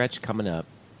weird stretch coming up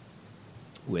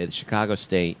with Chicago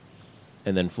State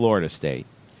and then Florida State,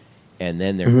 and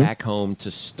then they're back home to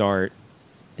start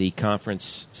the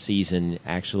conference season.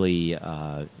 Actually,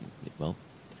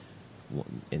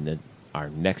 in our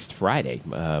next Friday,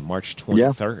 March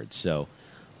 23rd. Yeah. So.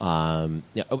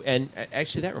 And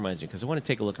actually, that reminds me, because I want to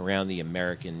take a look around the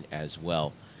American as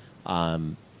well. How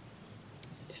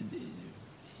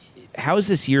is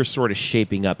this year sort of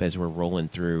shaping up as we're rolling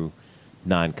through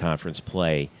non-conference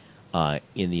play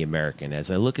in the American?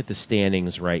 As I look at the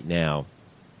standings right now,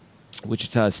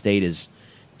 Wichita State is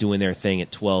doing their thing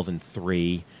at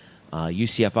 12-3.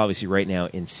 UCF obviously right now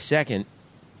in second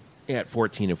at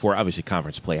 14-4. Obviously,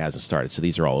 conference play hasn't started, so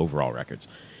these are all overall records.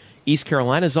 East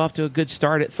Carolina's off to a good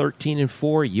start at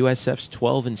 13-4. USF's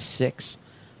 12-6,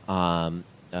 and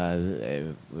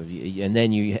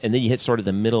then you hit sort of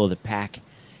the middle of the pack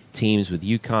teams with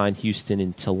UConn, Houston,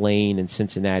 and Tulane, and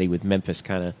Cincinnati, with Memphis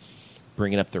kind of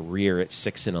bringing up the rear at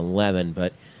 6-11.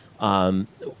 But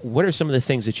what are some of the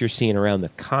things that you're seeing around the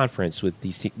conference with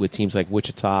with teams like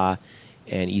Wichita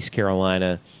and East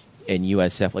Carolina and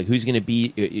USF? Like, who's going to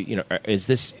be? Is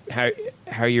this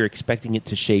how you're expecting it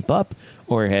to shape up?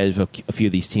 Or has a few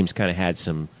of these teams kind of had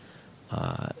some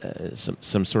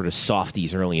sort of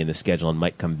softies early in the schedule and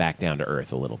might come back down to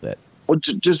earth a little bit? Well,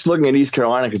 just looking at East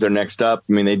Carolina, because they're next up.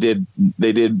 I mean, they did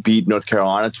beat North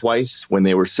Carolina twice when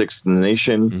they were sixth in the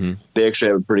nation. Mm-hmm. They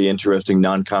actually have a pretty interesting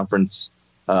non-conference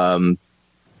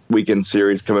weekend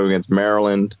series coming up against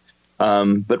Maryland.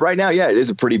 But right now, yeah, it is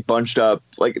a pretty bunched up.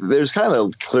 Like, there's kind of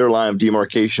a clear line of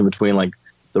demarcation between like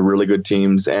the really good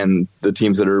teams and the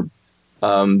teams that are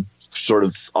sort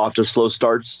of off to slow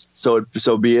starts, so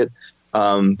be it.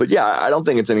 But yeah, I don't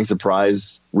think it's any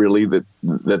surprise really that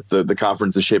the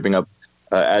conference is shaping up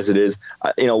as it is.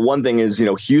 One thing is,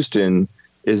 Houston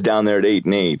is down there at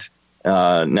 8-8.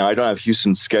 Now I don't have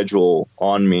Houston's schedule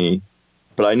on me,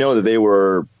 but I know that they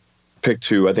were picked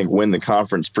to, I think, win the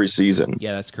conference preseason.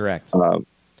 Yeah, that's correct.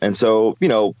 And so,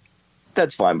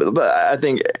 that's fine. But I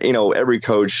think, every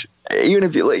coach, even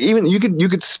if you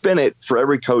could spin it for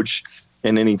every coach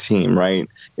in any team, right?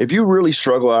 If you really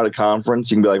struggle out of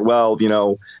conference, you can be like, well,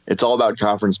 it's all about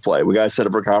conference play. We got to set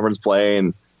up for conference play,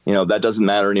 and that doesn't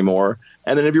matter anymore.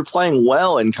 And then if you're playing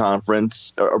well in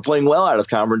conference or playing well out of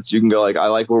conference, you can go like, I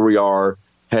like where we are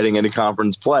heading into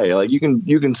conference play. Like, you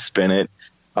can spin it.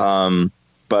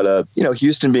 But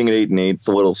Houston being at 8-8, it's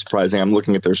a little surprising. I'm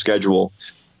looking at their schedule.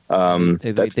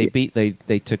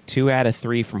 They took 2 out of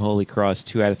 3 from Holy Cross,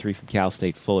 2 out of 3 from Cal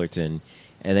State Fullerton.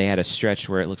 And they had a stretch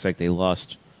where it looks like they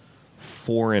lost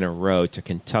 4 in a row to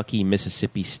Kentucky,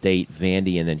 Mississippi State,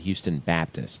 Vandy, and then Houston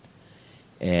Baptist.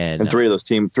 And three of those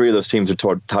teams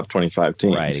are top 25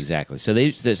 teams. Right, exactly. So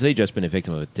they've just been a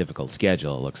victim of a difficult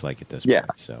schedule, it looks like, at this point.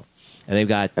 So, and they've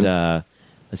got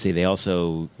let's see, they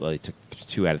took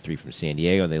 2 out of 3 from San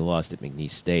Diego. They lost at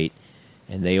McNeese State,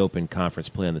 and they opened conference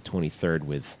play on the 23rd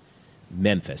with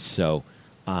Memphis. So,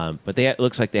 but it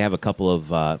looks like they have a couple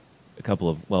of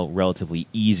relatively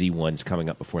easy ones coming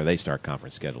up before they start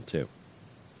conference schedule too.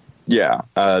 Yeah,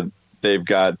 they've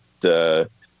got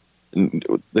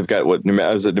what? New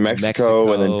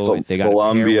Mexico, and then they got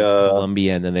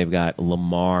Columbia, and then they've got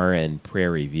Lamar and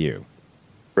Prairie View.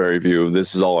 Prairie View.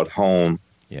 This is all at home.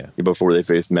 Yeah, before they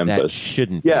face Memphis. That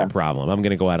shouldn't be a problem. I'm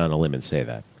going to go out on a limb and say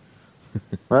that.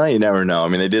 Well, you never know. I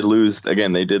mean, they did lose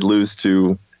again. They did lose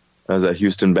to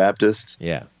Houston Baptist.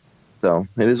 Yeah. So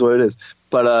it is what it is.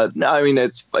 But no, I mean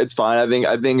it's fine.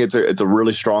 I think it's a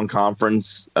really strong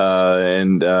conference,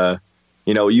 and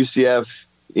UCF.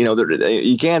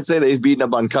 You can't say they've beaten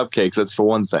up on cupcakes. That's for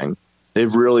one thing. They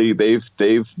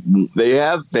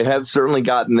have certainly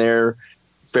gotten their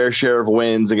fair share of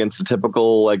wins against the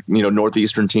typical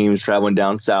Northeastern teams traveling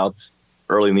down south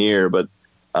early in the year, but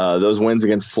those wins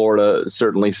against Florida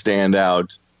certainly stand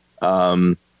out.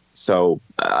 So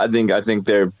I think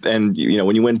they're, and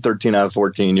when you win 13 out of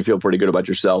 14, you feel pretty good about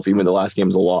yourself, even the last game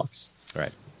was a loss.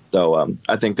 Right. So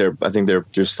I think they're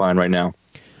just fine right now.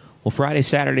 Well, Friday,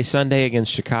 Saturday, Sunday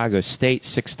against Chicago State,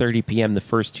 6:30 p.m. the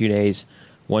first 2 days,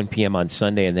 1 p.m. on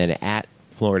Sunday, and then at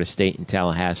Florida State in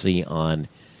Tallahassee on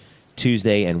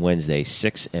Tuesday and Wednesday,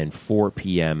 6 and 4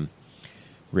 p.m.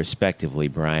 respectively.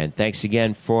 Brian, thanks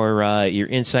again for your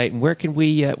insight. And where can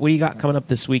we? What do you got coming up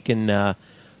this week? And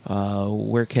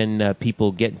where can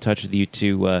people get in touch with you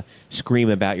to scream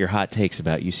about your hot takes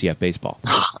about UCF baseball?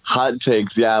 Hot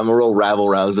takes, yeah. I'm a real rabble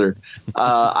rouser.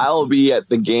 I'll be at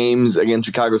the games against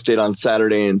Chicago State on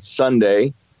Saturday and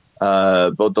Sunday,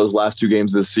 both those last 2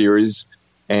 games of the series.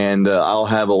 And I'll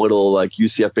have a little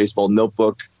UCF baseball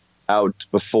notebook out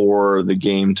before the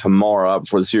game tomorrow,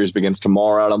 before the series begins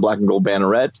tomorrow, out on Black and Gold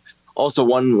Banneret. Also,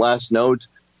 one last note.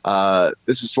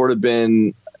 This has sort of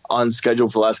been on schedule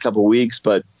for the last couple of weeks,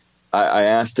 but I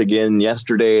asked again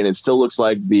yesterday, and it still looks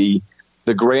like the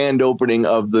grand opening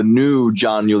of the new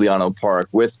John Giuliano Park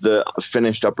with the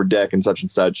finished upper deck and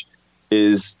such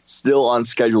is still on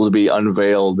schedule to be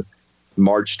unveiled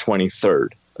March 23rd.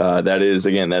 That is,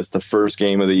 again, that's the first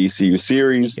game of the ECU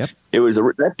series. Yep.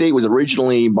 That date was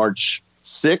originally March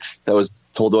 6th. That was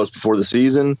told to us before the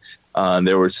season.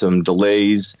 There were some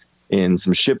delays in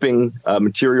some shipping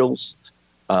materials,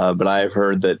 but I have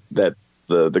heard that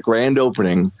the grand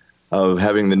opening of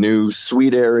having the new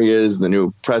suite areas, the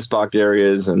new press box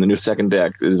areas, and the new second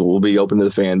deck will be open to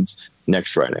the fans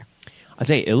next Friday. I'll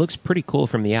tell you, it looks pretty cool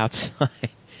from the outside.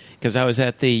 Because I was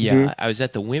at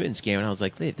the women's game, and I was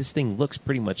like, hey, this thing looks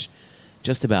pretty much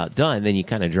just about done. Then you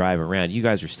kind of drive around. You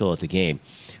guys are still at the game,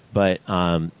 but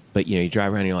you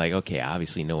drive around and you're like, okay,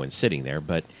 obviously no one's sitting there,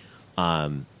 but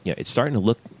it's starting to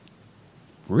look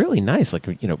really nice.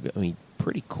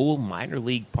 Pretty cool minor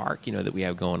league park, that we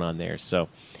have going on there. So,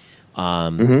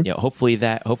 hopefully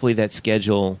that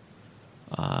schedule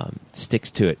sticks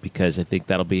to it, because I think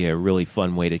that'll be a really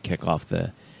fun way to kick off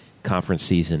the conference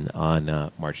season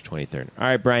on March 23rd. All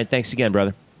right, Brian, thanks again,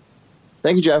 brother.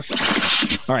 Thank you, Jeff.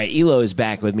 All right, Elo is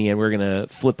back with me, and we're going to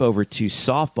flip over to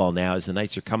softball now, as the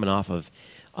Knights are coming off of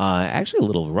actually a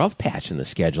little rough patch in the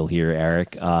schedule here,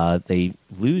 Eric. They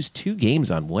lose 2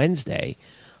 games on Wednesday,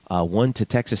 one to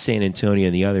Texas San Antonio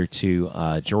and the other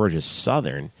to Georgia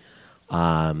Southern.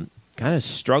 Kind of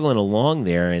struggling along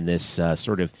there in this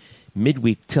sort of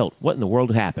midweek tilt. What in the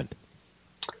world happened?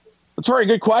 That's a very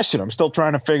good question. I'm still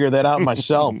trying to figure that out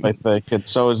myself, I think, and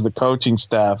so is the coaching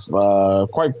staff. I'm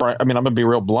going to be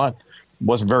real blunt. It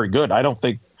wasn't very good. I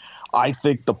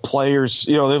think the players,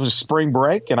 it was spring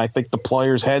break, and I think the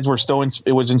players' heads were still in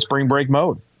spring break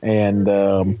mode, and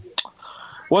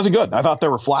wasn't good. I thought they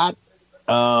were flat.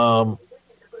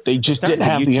 They just didn't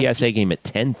have the UTSA game at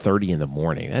 10:30 in the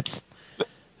morning.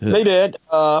 They did.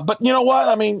 But you know what?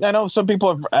 I mean, I know some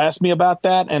people have asked me about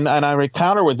that, and I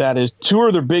counter with that is 2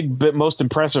 of their most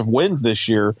impressive wins this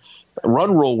year,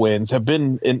 run rule wins, have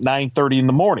been at 9:30 in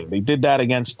the morning. They did that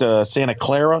against Santa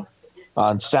Clara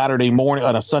on Saturday morning,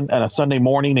 on a Sunday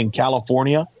morning in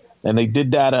California, and they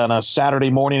did that on a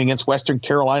Saturday morning against Western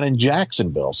Carolina and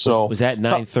Jacksonville. So was that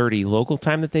 9:30 local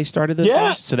time that they started those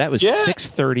games? So that was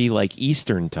 6:30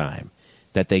 Eastern time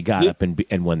that they got up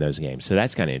and won those games. So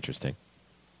that's kind of interesting.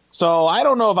 So I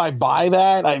don't know if I buy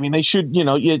that. I mean, they should, in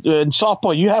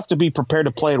softball, you have to be prepared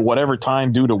to play at whatever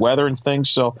time due to weather and things.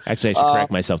 So actually, I should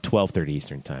correct myself. 12:30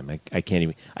 Eastern time. I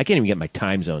can't even get my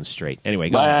time zone straight. Anyway,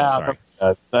 go ahead.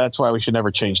 Sorry. That's why we should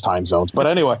never change time zones. But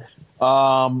anyway,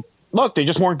 look, they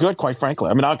just weren't good, quite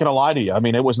frankly. I'm not going to lie to you. I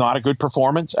mean, it was not a good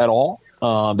performance at all.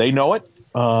 They know it.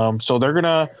 So they're going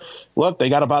to look, they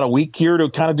got about a week here to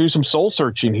kind of do some soul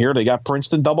searching here. They got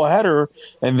Princeton doubleheader.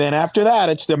 And then after that,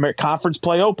 it's the conference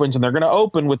play opens, and they're going to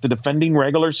open with the defending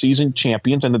regular season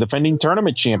champions and the defending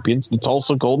tournament champions, the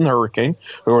Tulsa Golden Hurricane,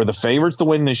 who are the favorites to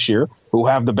win this year, who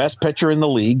have the best pitcher in the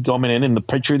league coming in the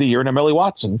pitcher of the year, in Emily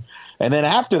Watson. And then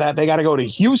after that, they got to go to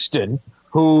Houston,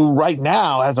 who right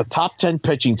now has a top 10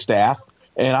 pitching staff,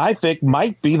 and I think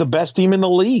might be the best team in the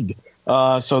league.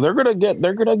 So they're gonna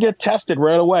get tested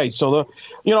right away. So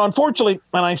unfortunately,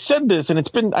 and I've said this,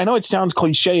 and I know it sounds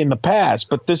cliche in the past,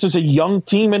 but this is a young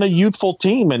team and a youthful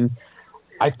team, and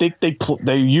I think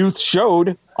their youth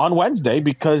showed on Wednesday,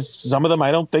 because some of them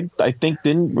I think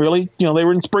didn't really, they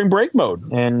were in spring break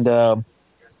mode. And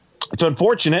it's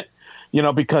unfortunate,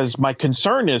 because my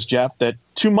concern is, Jeff, that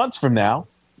 2 months from now,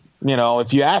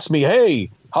 if you ask me, hey,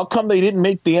 how come they didn't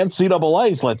make the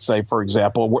NCAAs, let's say, for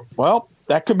example, well,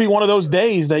 that could be one of those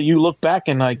days that you look back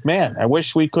and like, man, I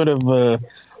wish we could have,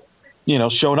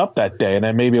 shown up that day, and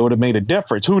then maybe it would have made a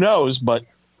difference. Who knows? But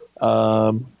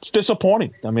it's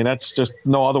disappointing. I mean, that's just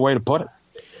no other way to put it.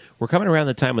 We're coming around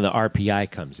the time when the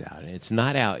RPI comes out. It's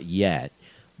not out yet,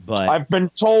 but I've been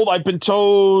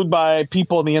told by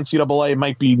people in the NCAA it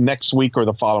might be next week or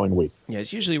the following week. Yeah,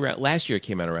 it's usually around. Last year it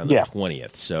came out around the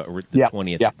 20th, so or the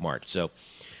 20th of March. So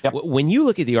when you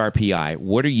look at the RPI,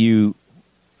 what are you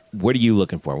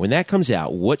looking for when that comes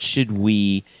out? What should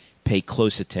we pay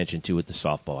close attention to with the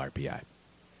softball RPI?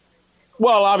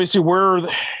 Well, obviously, where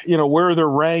they're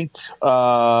ranked.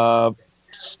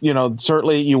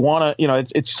 Certainly you want to.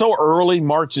 It's so early.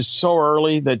 March is so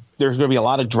early that there's going to be a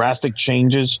lot of drastic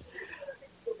changes.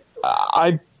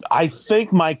 I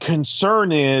think my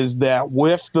concern is that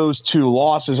with those two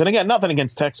losses, and again, nothing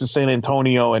against Texas San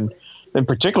Antonio and in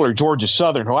particular Georgia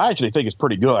Southern, who I actually think is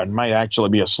pretty good, might actually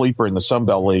be a sleeper in the Sun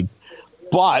Belt League,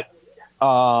 but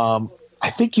I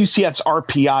think UCF's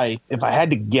RPI, if I had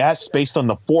to guess based on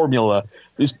the formula,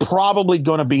 is probably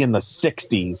going to be in the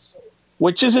 60s,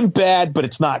 which isn't bad, but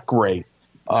it's not great.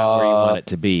 Not where you want it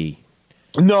to be.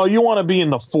 No, you want to be in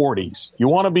the 40s. You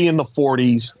want to be in the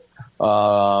 40s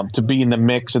to be in the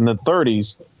mix in the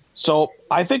 30s. So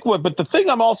I think but the thing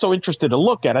I'm also interested to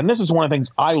look at, and this is one of the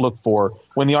things I look for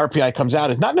when the RPI comes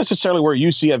out, is not necessarily where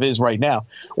UCF is right now.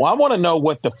 Well, I want to know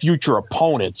what the future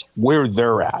opponents, where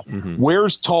they're at. Mm-hmm.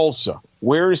 Where's Tulsa?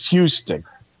 Where's Houston?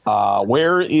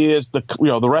 Where is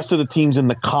the rest of the teams in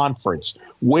the conference?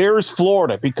 Where's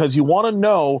Florida? Because you want to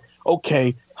know,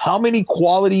 okay, how many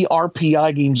quality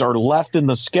RPI games are left in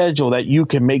the schedule that you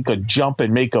can make a jump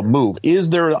and make a move? Is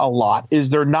there a lot?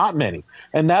 Is there not many?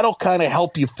 And that'll kind of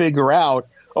help you figure out,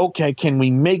 okay, can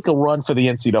we make a run for the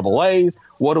NCAAs?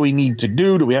 What do we need to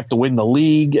do? Do we have to win the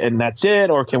league and that's it?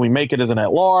 Or can we make it as an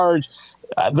at-large?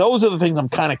 Those are the things I'm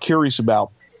kind of curious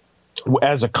about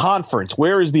as a conference.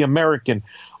 Where is the American?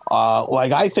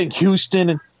 I think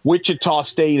Houston, Wichita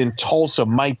State, and Tulsa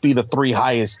might be the three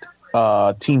highest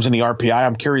teams in the RPI.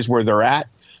 I'm curious where they're at.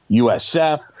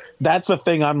 USF. That's the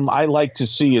thing I like to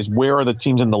see, is where are the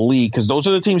teams in the league, because those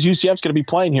are the teams UCF's going to be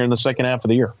playing here in the second half of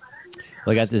the year.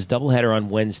 Well, I got this doubleheader on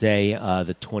Wednesday,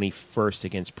 the 21st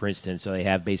against Princeton, so they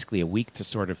have basically a week to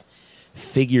sort of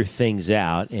figure things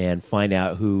out and find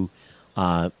out who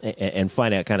and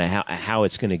find out kind of how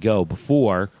it's going to go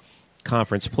before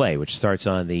conference play, which starts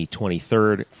on the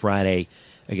 23rd, Friday,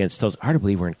 against Tulsa. Hard to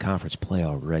believe we're in conference play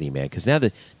already, man, because now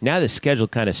the schedule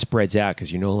kind of spreads out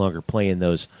because you're no longer playing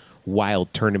those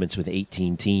wild tournaments with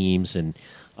 18 teams, and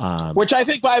which I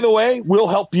think, by the way, will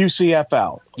help UCF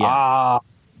out. Yeah.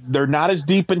 They're not as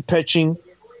deep in pitching,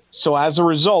 so as a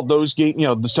result, those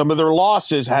games, some of their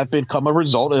losses have become a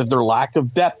result of their lack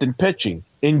of depth in pitching.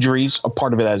 Injuries a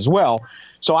part of it as well.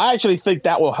 So I actually think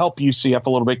that will help UCF a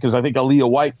little bit, because I think Aaliyah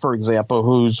White, for example,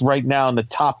 who's right now in the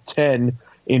top 10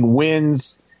 in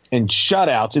wins and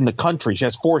shutouts in the country. She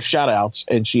has 4 shutouts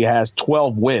and she has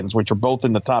 12 wins, which are both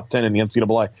in the top 10 in the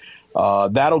NCAA.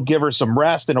 That'll give her some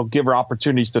rest, and it'll give her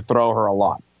opportunities to throw her a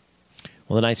lot.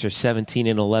 Well, the Knights are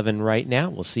 17-11 right now.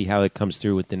 We'll see how it comes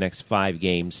through with the next 5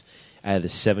 games out of the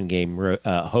 7-game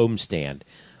homestand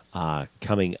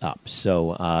coming up.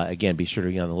 So, again, be sure to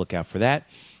be on the lookout for that,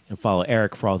 and follow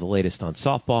Eric for all the latest on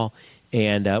softball.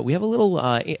 And we have a little,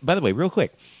 by the way, real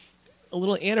quick, a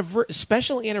little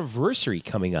special anniversary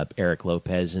coming up, Eric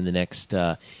Lopez, in the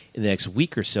next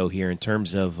week or so here, in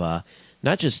terms of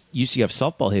not just UCF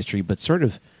softball history, but sort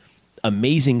of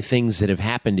amazing things that have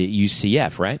happened at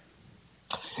UCF, right?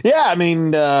 Yeah, I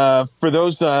mean, for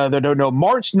those that don't know,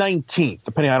 March 19th,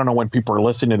 I don't know when people are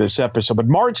listening to this episode, but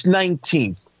March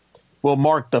 19th will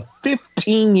mark the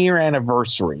 15-year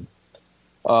anniversary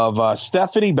of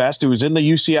Stephanie Best, who was in the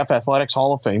UCF Athletics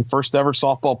Hall of Fame, first ever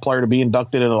softball player to be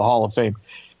inducted into the Hall of Fame.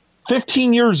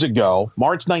 15 years ago,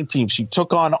 March 19th, she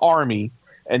took on Army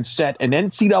and set an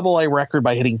NCAA record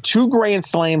by hitting 2 grand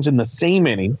slams in the same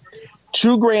inning,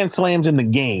 2 grand slams in the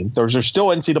game. Those are still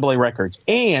NCAA records,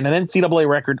 and an NCAA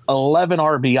record 11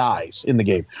 RBIs in the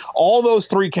game. All those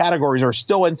 3 categories are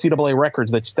still NCAA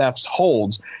records that Steph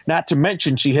holds, not to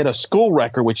mention she hit a school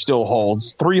record, which still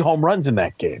holds 3 home runs in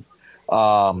that game.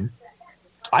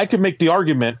 I could make the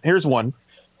argument, here's one,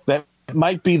 that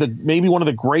might be maybe one of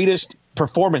the greatest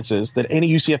performances that any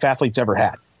UCF athlete's ever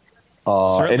had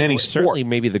in any sport. Certainly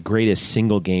maybe the greatest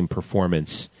single-game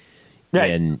performance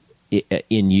in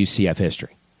in UCF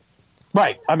history.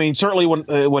 Right. I mean, certainly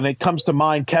when it comes to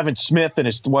mind, Kevin Smith and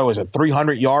his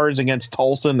 300 yards against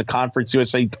Tulsa in the Conference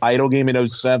USA title game in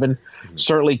 2007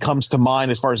 certainly comes to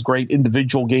mind as far as great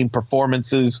individual game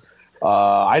performances.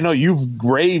 I know you've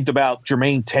raved about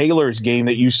Jermaine Taylor's game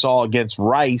that you saw against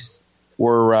Rice,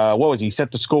 where he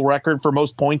set the school record for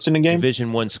most points in the game.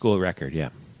 Division I school record, yeah.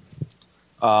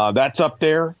 That's up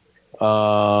there.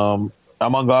 Among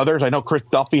others, I know Chris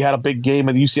Duffy had a big game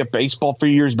in UCF baseball a few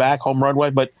years back, home run way,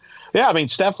 but. Yeah, I mean,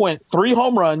 Steph went 3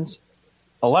 home runs,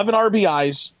 11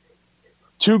 RBIs,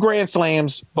 2 grand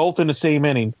slams, both in the same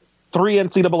inning. 3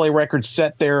 NCAA records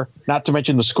set there, not to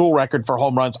mention the school record for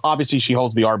home runs. Obviously, she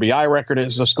holds the RBI record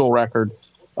as a school record.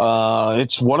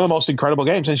 It's one of the most incredible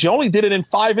games. And she only did it in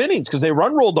 5 innings because they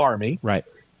run-ruled Army. Right.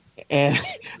 And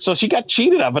so she got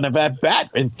cheated of an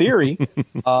at-bat, in theory.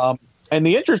 And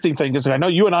the interesting thing is, I know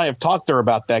you and I have talked to her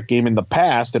about that game in the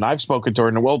past, and I've spoken to her,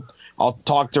 and I'll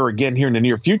talk to her again here in the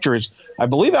near future. Is I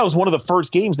believe that was one of the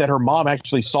first games that her mom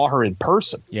actually saw her in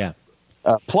person. Yeah,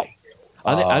 play.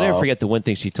 I'll never forget the one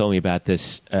thing she told me about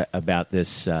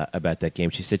that game.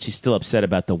 She said she's still upset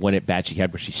about the one at bat she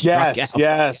had where she struck out.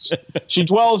 Yes, she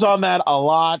dwells on that a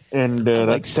lot. And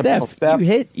like Steph,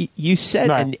 you set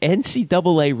an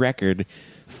NCAA record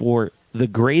for the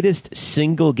greatest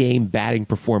single game batting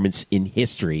performance in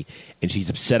history, and she's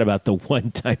upset about the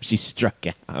one time she struck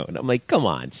out. And I'm like, come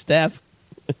on, Steph.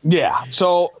 Yeah.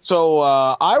 So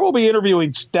I will be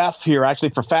interviewing Steph here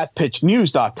actually for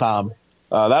FastPitchNews.com.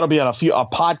 That'll be on a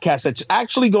podcast that's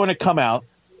actually going to come out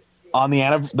on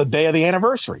the day of the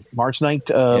anniversary, March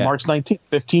 19th,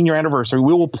 15-year anniversary.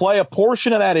 We will play a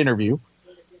portion of that interview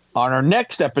on our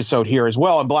next episode here as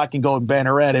well on Black and Gold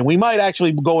Banneret, and we might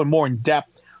actually go in more in depth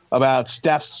about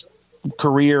Steph's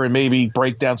career and maybe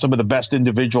break down some of the best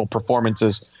individual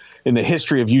performances in the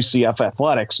history of UCF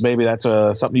athletics. Maybe that's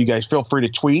something you guys feel free to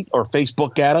tweet or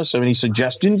Facebook at us. Have any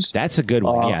suggestions? That's a good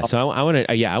one. Yeah. So I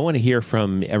want to hear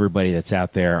from everybody that's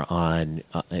out there on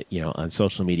on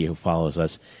social media who follows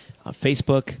us,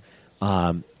 Facebook,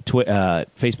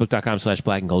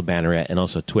 Facebook.com/Black and Gold Banneret, and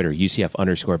also Twitter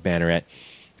UCF_Banneret,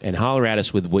 and holler at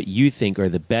us with what you think are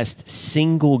the best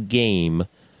single game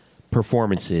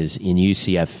performances in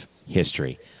UCF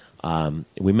history.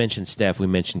 We mentioned Steph, we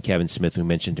mentioned Kevin Smith, we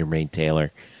mentioned Jermaine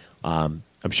Taylor. I'm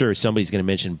sure somebody's going to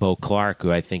mention Bo Clark,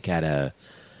 who I think had I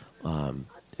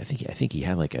think he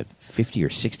had like a 50 or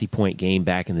 60 point game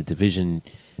back in the division,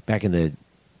 back in the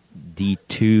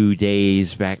D2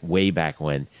 days, way back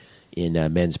when in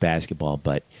men's basketball.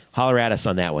 But holler at us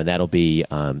on that one. That'll be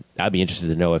I'd be interested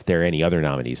to know if there are any other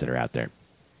nominees that are out there.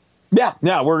 Yeah,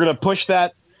 we're going to push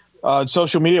that.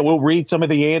 Social media, we'll read some of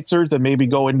the answers and maybe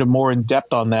go into more in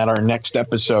depth on that our next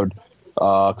episode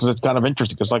because it's kind of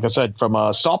interesting. Because, like I said, from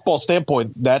a softball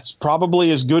standpoint, that's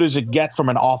probably as good as it gets from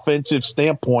an offensive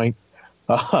standpoint.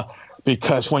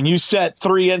 Because when you set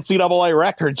 3 NCAA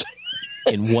records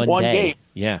in one game,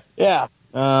 yeah,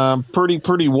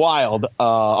 pretty wild.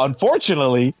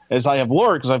 Unfortunately, as I have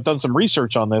learned, because I've done some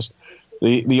research on this,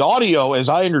 the audio, as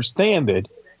I understand it,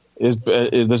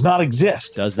 does not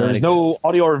exist. There's no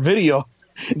audio or video.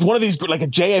 It's one of these, like a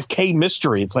JFK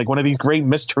mystery. It's like one of these great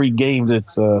mystery games.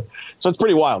 So it's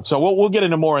pretty wild. So we'll get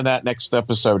into more in that next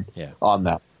episode on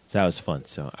that. So that was fun.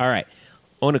 So, all right.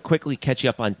 I want to quickly catch you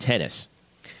up on tennis.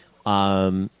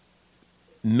 Men's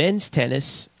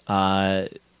tennis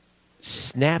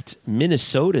snapped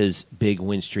Minnesota's big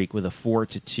win streak with a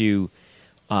 4-2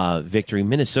 victory.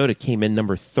 Minnesota came in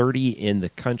number 30 in the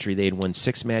country. They had won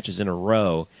 6 matches in a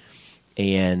row.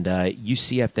 And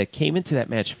UCF, that came into that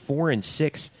match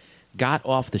 4-6, got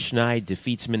off the schneid,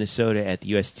 defeats Minnesota at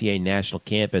the USTA National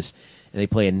Campus, and they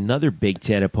play another Big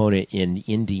Ten opponent in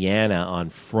Indiana on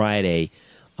Friday,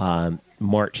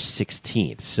 March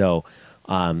 16th. So,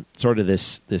 sort of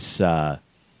this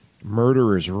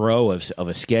murderer's row of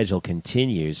a schedule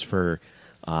continues for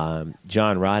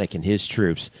John Roddick and his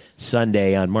troops.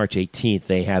 Sunday on March 18th,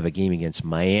 they have a game against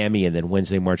Miami, and then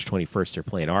Wednesday, March 21st, they're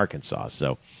playing Arkansas.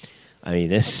 So, I mean,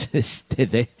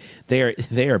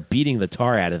 they are beating the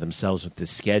tar out of themselves with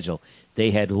this schedule. They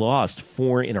had lost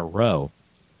 4 in a row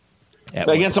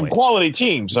against some quality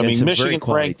teams. I mean, Michigan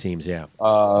quality teams, yeah.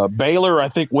 Baylor, I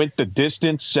think, went the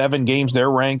distance. 7 games they're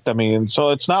ranked. I mean, so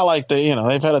it's not like they've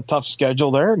had a tough schedule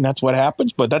there, and that's what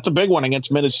happens. But that's a big one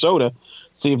against Minnesota.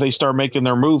 See if they start making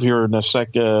their move here in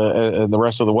the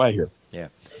rest of the way here. Yeah.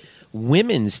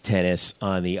 Women's tennis,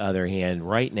 on the other hand,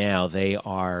 right now they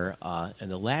are in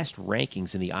the last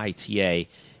rankings in the ITA.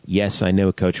 Yes, I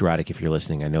know, Coach Roddick, if you're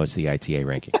listening, I know it's the ITA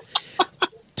ranking.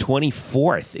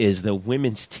 24th is the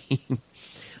women's team.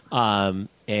 And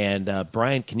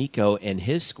Brian Kaneko and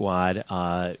his squad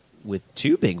with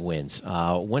two big wins.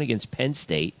 One against Penn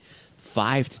State,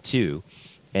 5-2,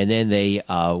 and then they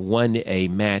won a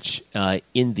match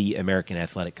in the American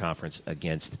Athletic Conference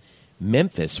against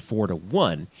Memphis,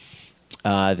 4-1.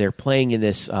 They're playing in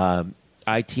this ITF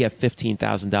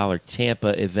 $15,000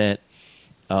 Tampa event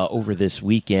over this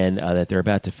weekend that they're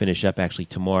about to finish up actually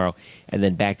tomorrow, and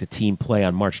then back to team play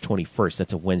on March 21st.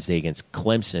 That's a Wednesday against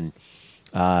Clemson.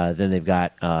 Then they've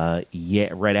got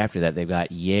right after that they've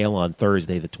got Yale on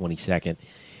Thursday the 22nd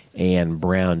and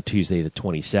Brown Tuesday the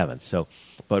 27th. So,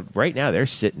 but right now they're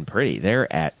sitting pretty.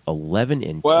 They're at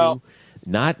 11-2. Well,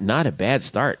 not a bad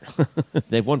start.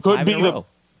 They've won 5 in a row.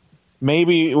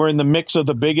 Maybe we're in the mix of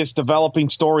the biggest developing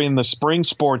story in the spring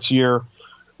sports year.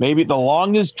 Maybe the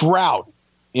longest drought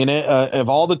in it, of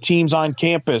all the teams on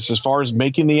campus as far as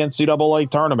making the NCAA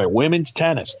tournament. Women's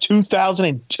tennis,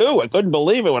 2002. I couldn't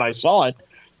believe it when I saw it.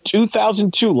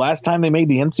 2002, last time they made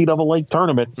the NCAA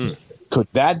tournament. Could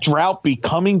that drought be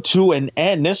coming to an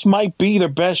end? This might be their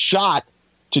best shot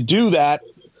to do that.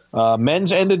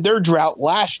 Men's ended their drought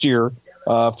last year.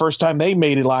 First time they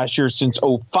made it last year since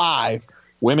 2005.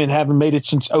 Women haven't made it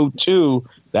since 2002.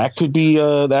 That could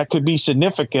be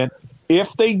significant.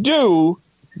 If they do,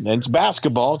 men's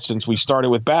basketball, since we started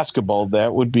with basketball,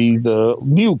 that would be the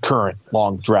new current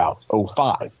long drought,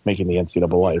 2005, making the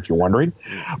NCAA, if you're wondering.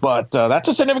 But that's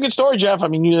a significant story, Jeff. I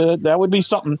mean, that would be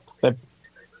something that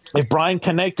if Brian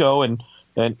Kaneko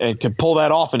and can pull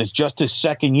that off, and it's just his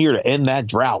second year to end that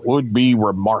drought, would be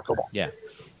remarkable. Yeah,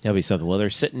 that'll be something. Well,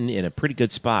 they're sitting in a pretty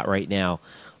good spot right now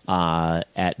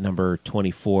at number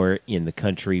 24 in the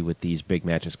country with these big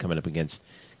matches coming up against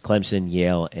Clemson,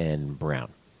 Yale, and Brown.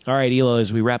 All right, Elo,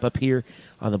 as we wrap up here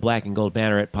on the Black and Gold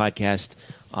Banneret podcast,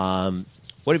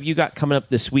 what have you got coming up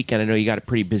this weekend? I know you got a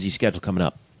pretty busy schedule coming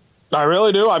up. I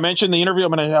really do. I mentioned the interview.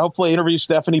 I'm going to hopefully interview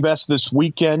Stephanie Best this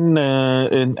weekend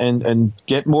and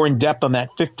get more in depth on that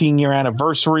 15-year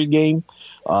anniversary game.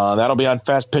 That'll be on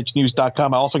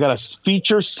fastpitchnews.com. I also got a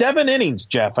feature 7 innings,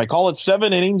 Jeff. I call it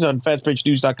 7 innings on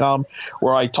fastpitchnews.com,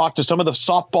 where I talk to some of the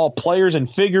softball players and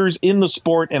figures in the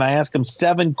sport, and I ask them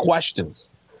 7 questions.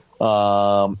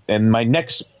 And my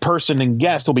next person and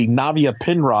guest will be Navia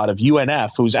Pinrod of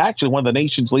UNF, who's actually one of the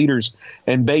nation's leaders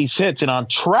in base hits and on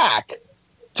track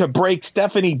to break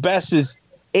Stephanie Best's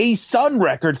A-Sun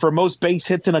record for most base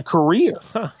hits in a career.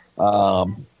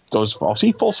 I'll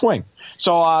see full swing.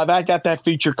 So I got that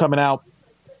feature coming out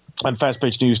on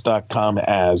fastpitchnews.com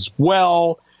as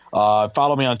well.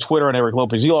 Follow me on Twitter and Eric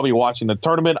Lopez. I'll be watching the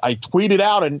tournament. I tweeted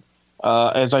out, and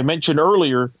as I mentioned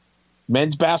earlier,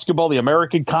 men's basketball, the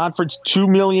American Conference, 2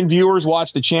 million viewers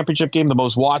watched the championship game, the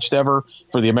most watched ever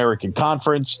for the American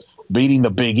Conference, beating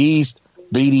the Big East,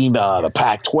 beating the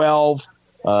Pac-12.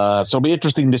 So it'll be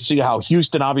interesting to see how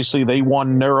Houston, obviously, they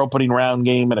won their opening round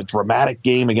game in a dramatic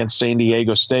game against San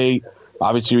Diego State.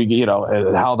 Obviously,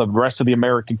 how the rest of the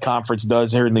American Conference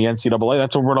does here in the NCAA.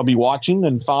 That's what I'll be watching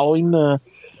and following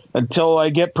until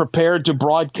I get prepared to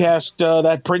broadcast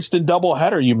that Princeton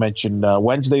doubleheader you mentioned,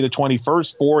 Wednesday the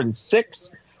 21st, 4 and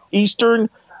 6 Eastern.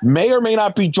 May or may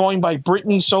not be joined by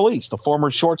Brittany Solis, the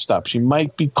former shortstop. She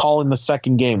might be calling the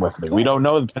second game with me. We don't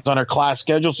know. It depends on her class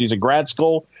schedule. She's a grad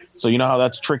school, so you know how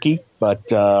that's tricky.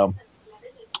 But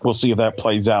we'll see if that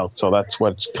plays out. So that's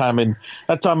what's coming.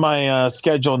 That's on my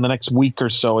schedule in the next week or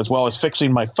so, as well as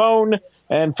fixing my phone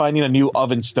and finding a new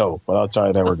oven stove. Well, that's all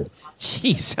right. That we're good.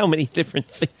 Jeez, how many different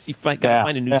things you got to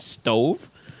find a new stove?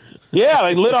 Yeah,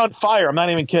 I lit on fire. I'm not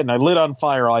even kidding. I lit on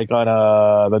fire like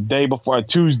on the day before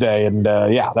Tuesday, and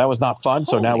that was not fun.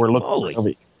 So now we're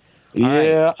looking.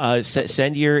 Yeah. Right.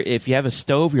 Send if you have a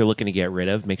stove you're looking to get rid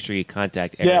of, make sure you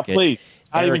contact Eric. Yeah, please.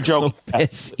 Not even joking.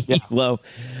 Elo,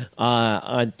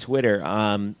 on Twitter.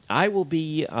 I will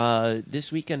be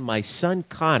this weekend. My son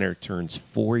Connor turns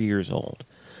 4 years old.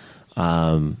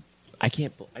 I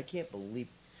can't believe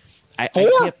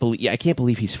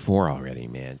he's 4 already,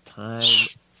 man. Time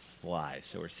flies.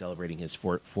 So we're celebrating his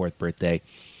fourth birthday.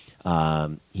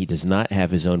 He does not have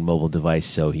his own mobile device,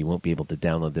 so he won't be able to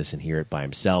download this and hear it by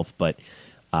himself. But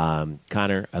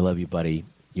Connor, I love you, buddy.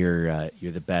 You're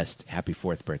the best. Happy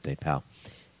 4th birthday, pal.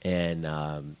 And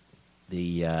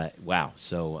wow.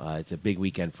 So it's a big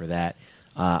weekend for that.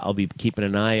 I'll be keeping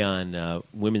an eye on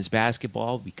women's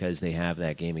basketball because they have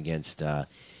that game against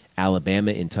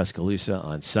Alabama in Tuscaloosa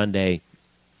on Sunday.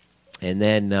 And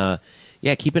then,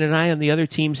 keeping an eye on the other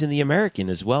teams in the American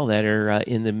as well that are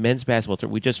in the men's basketball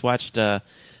tournament. We just watched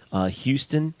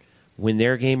Houston win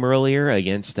their game earlier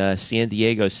against San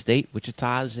Diego State.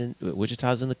 Wichita's in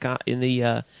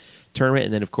the tournament,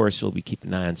 and then of course we'll be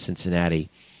keeping an eye on Cincinnati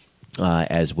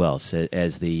as well. So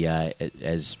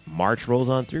as March rolls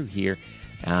on through here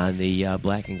on the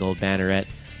Black and Gold Banneret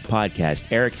podcast.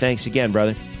 Eric, thanks again,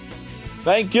 brother.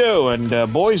 Thank you,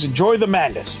 and boys, enjoy the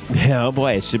madness. Oh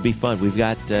boy, it should be fun. We've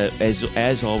got,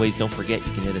 as always, don't forget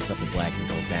you can hit us up at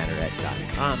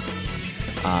blackandgoldbanneret.com.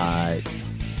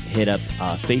 Hit up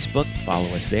Facebook, follow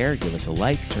us there, give us a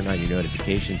like, turn on your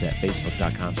notifications at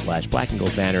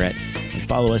facebook.com/blackandgoldbanneret, and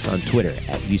follow us on Twitter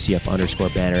at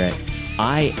UCF_Banneret.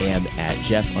 I am at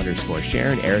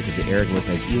Jeff_Sharon. Eric is at Eric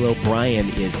Lopez Elo. Brian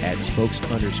is at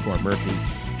Spokes_Murphy.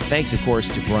 Thanks, of course,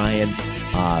 to Brian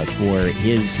for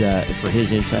his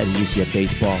insight in UCF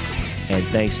baseball, and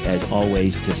thanks as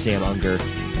always to Sam Unger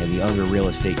and the Unger Real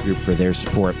Estate Group for their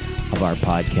support of our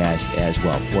podcast as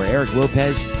well. For Eric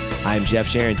Lopez, I'm Jeff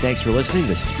Sharon. Thanks for listening.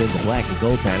 This has been the Black and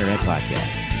Gold Banneret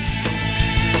Podcast.